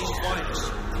Majesty's finest,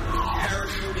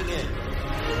 parachuting in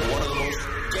one of the most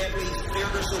deadly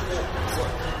theaters of war.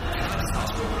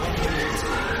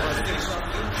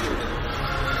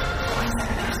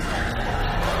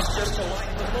 It's just to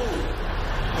lighten the mood,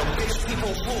 to give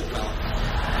people hope.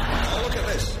 Now look at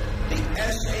this. The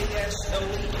SAS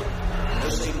elite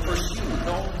as they pursue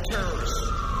known terrorists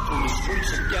through the streets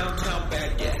of downtown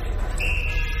Baghdad.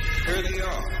 Here they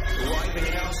are, arriving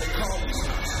at House of Commons.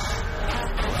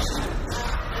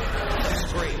 That's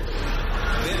great.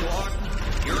 Bin Laden,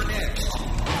 you're next.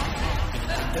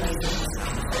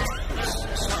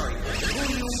 Sorry, who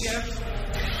are you again?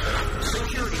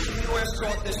 Security, can you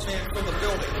escort this man from the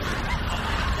building?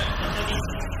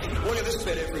 Look at this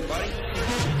bit, everybody.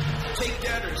 Take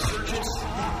down insurgents.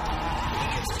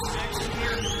 Get some snacks in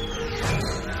here.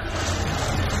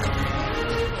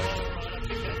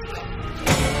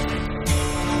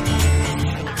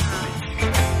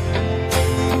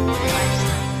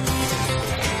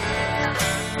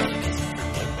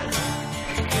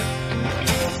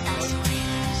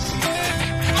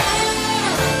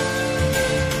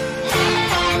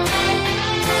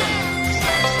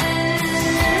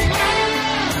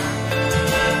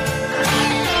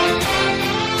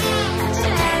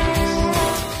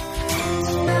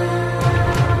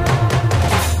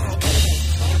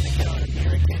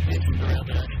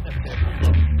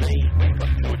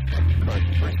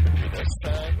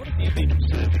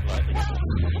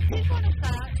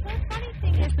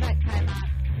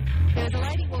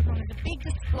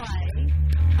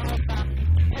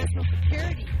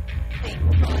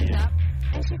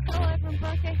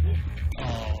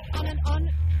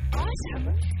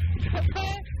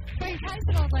 So in case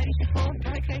an old lady should fall and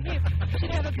break her hip,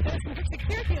 she'd have a personal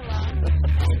security alarm, and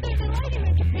so the lady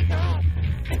went to pick her up.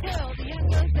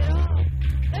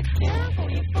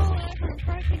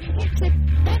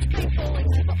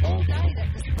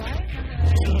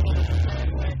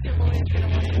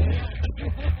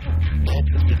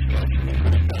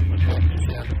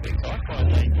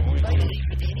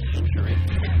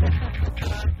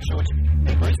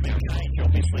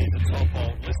 obviously is a top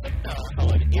hole listener.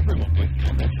 Hello to everyone working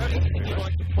on that show. Anything you'd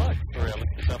like to plug for our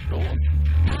listeners up north?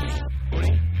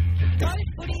 Footy? Go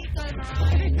footy, go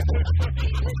Mariah.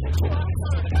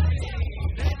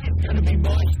 That is going to be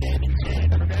my standing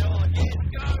chant from now on. Yes,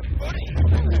 go footy!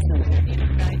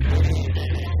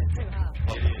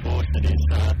 Of course it is.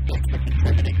 Thanks for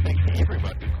contributing. Thanks to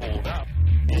everyone who called up.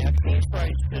 And our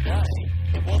catchphrase today,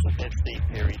 it wasn't that Steve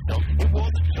Perry song. It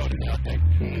wasn't Johnny Outback.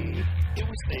 It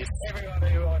was this. Everyone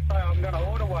who I say I'm going to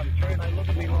order one through, they look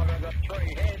at me like I've got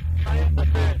three heads. They have the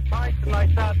first base and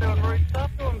they start doing rude stuff.